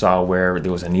saw where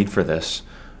there was a need for this,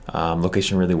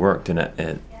 location really worked.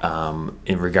 And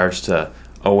in regards to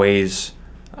OA's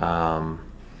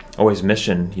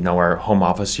mission, our home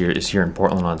office is here in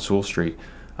Portland on Sewell Street,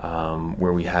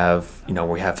 where we have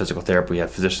physical therapy, we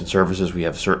have physician services, we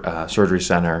have surgery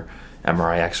center,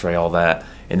 MRI, X-ray, all that,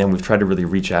 and then we've tried to really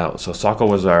reach out. So Saco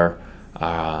was our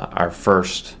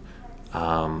first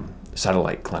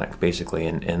satellite clinic, basically,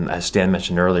 and as Stan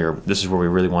mentioned earlier, this is where we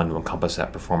really wanted to encompass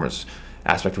that performance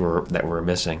aspect that we're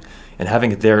missing, and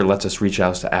having it there lets us reach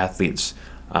out to athletes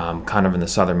kind of in the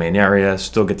southern Maine area,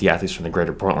 still get the athletes from the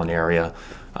greater Portland area.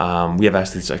 We have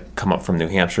athletes that come up from New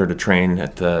Hampshire to train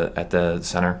at the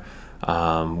center.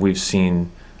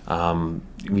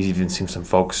 We've even seen some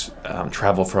folks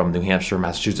travel from New Hampshire,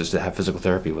 Massachusetts to have physical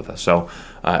therapy with us. So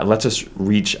it lets us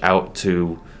reach out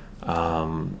to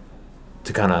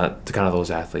kind of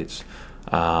those athletes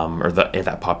or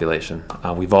that population.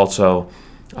 We've also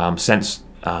since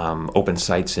opened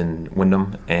sites in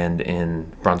Windham and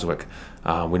in Brunswick.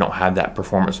 We don't have that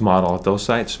performance model at those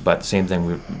sites, but same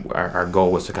thing. Our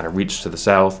goal was to kind of reach to the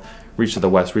south, reach to the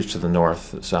west, reach to the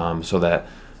north, so that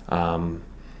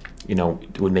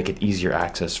it would make it easier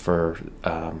access for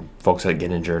folks that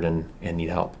get injured and need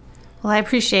help. Well, I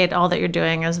appreciate all that you're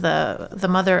doing as the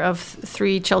mother of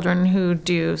 3 children who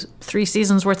do 3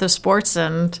 seasons worth of sports,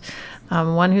 and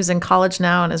one who's in college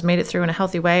now and has made it through in a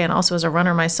healthy way, and also as a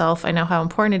runner myself, I know how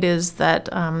important it is that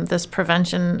this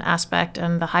prevention aspect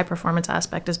and the high performance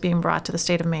aspect is being brought to the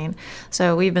state of Maine.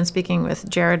 So we've been speaking with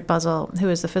Jared Buzzell, who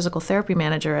is the physical therapy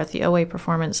manager at the OA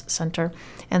Performance Center,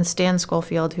 and Stan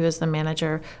Schofield, who is the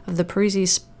manager of the Parisi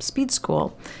Speed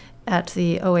School at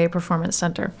the OA Performance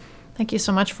Center. Thank you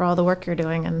so much for all the work you're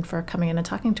doing and for coming in and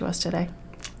talking to us today.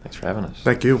 Thanks for having us.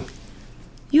 Thank you.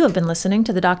 You have been listening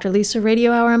to the Dr. Lisa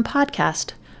Radio Hour and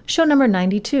Podcast, show number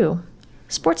 92,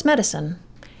 Sports Medicine,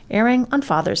 airing on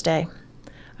Father's Day.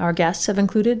 Our guests have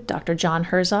included Dr. John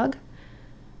Herzog,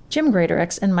 Jim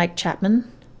Greatorex and Mike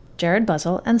Chapman, Jared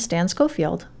Buzzell, and Stan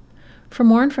Schofield. For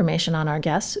more information on our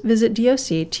guests, visit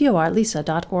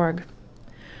doctorlisa.org.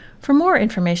 For more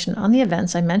information on the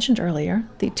events I mentioned earlier,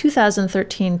 the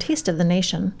 2013 Taste of the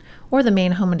Nation, or the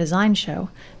Maine Home and Design Show,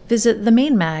 visit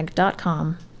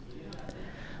themainmag.com.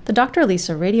 The Dr.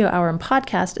 Lisa Radio Hour and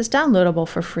Podcast is downloadable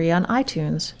for free on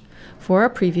iTunes. For a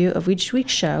preview of each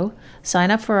week's show, sign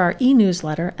up for our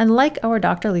e-newsletter and like our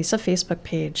Dr. Lisa Facebook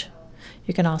page.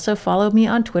 You can also follow me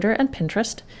on Twitter and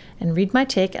Pinterest and read my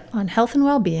take on health and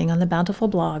well-being on the Bountiful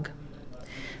blog.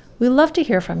 We love to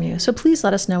hear from you, so please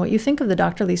let us know what you think of the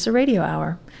Dr. Lisa Radio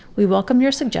Hour. We welcome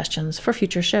your suggestions for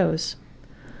future shows.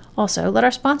 Also, let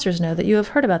our sponsors know that you have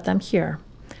heard about them here.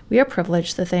 We are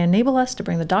privileged that they enable us to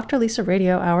bring the Dr. Lisa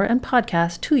Radio Hour and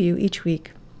Podcast to you each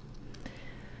week.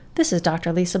 This is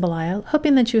Dr. Lisa Belisle,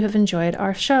 hoping that you have enjoyed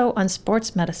our show on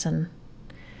sports medicine.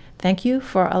 Thank you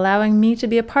for allowing me to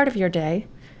be a part of your day,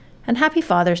 and happy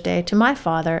Father's Day to my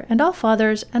father and all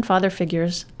fathers and father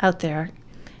figures out there.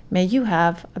 May you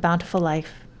have a bountiful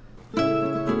life.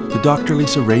 The Dr.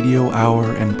 Lisa Radio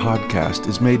Hour and Podcast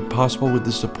is made possible with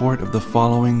the support of the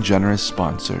following generous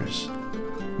sponsors: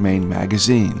 Maine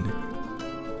Magazine,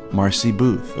 Marcy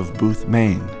Booth of Booth,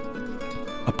 Maine,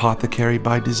 Apothecary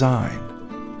by Design,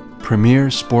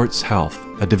 Premier Sports Health,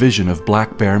 a division of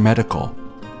Black Bear Medical,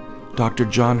 Dr.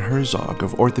 John Herzog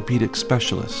of Orthopedic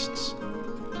Specialists,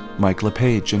 Mike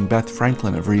LePage and Beth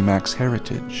Franklin of Remax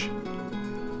Heritage,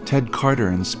 Ted Carter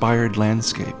Inspired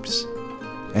Landscapes,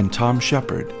 and Tom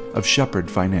Shepard of Shepard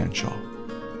Financial.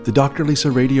 The Dr. Lisa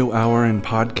Radio Hour and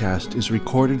Podcast is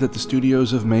recorded at the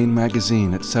studios of Maine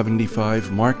Magazine at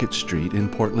 75 Market Street in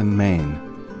Portland, Maine.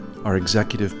 Our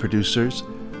executive producers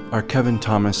are Kevin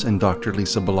Thomas and Dr.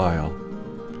 Lisa Belisle.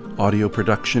 Audio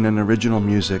production and original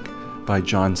music by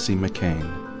John C. McCain.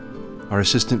 Our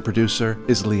assistant producer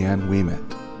is Leanne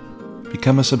Ouimet.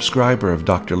 Become a subscriber of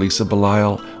Dr. Lisa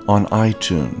Belisle on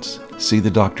iTunes. See the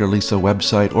Dr. Lisa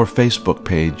website or Facebook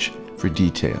page for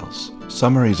details.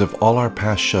 Summaries of all our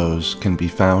past shows can be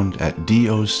found at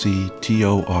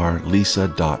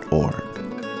doctorlisa.org.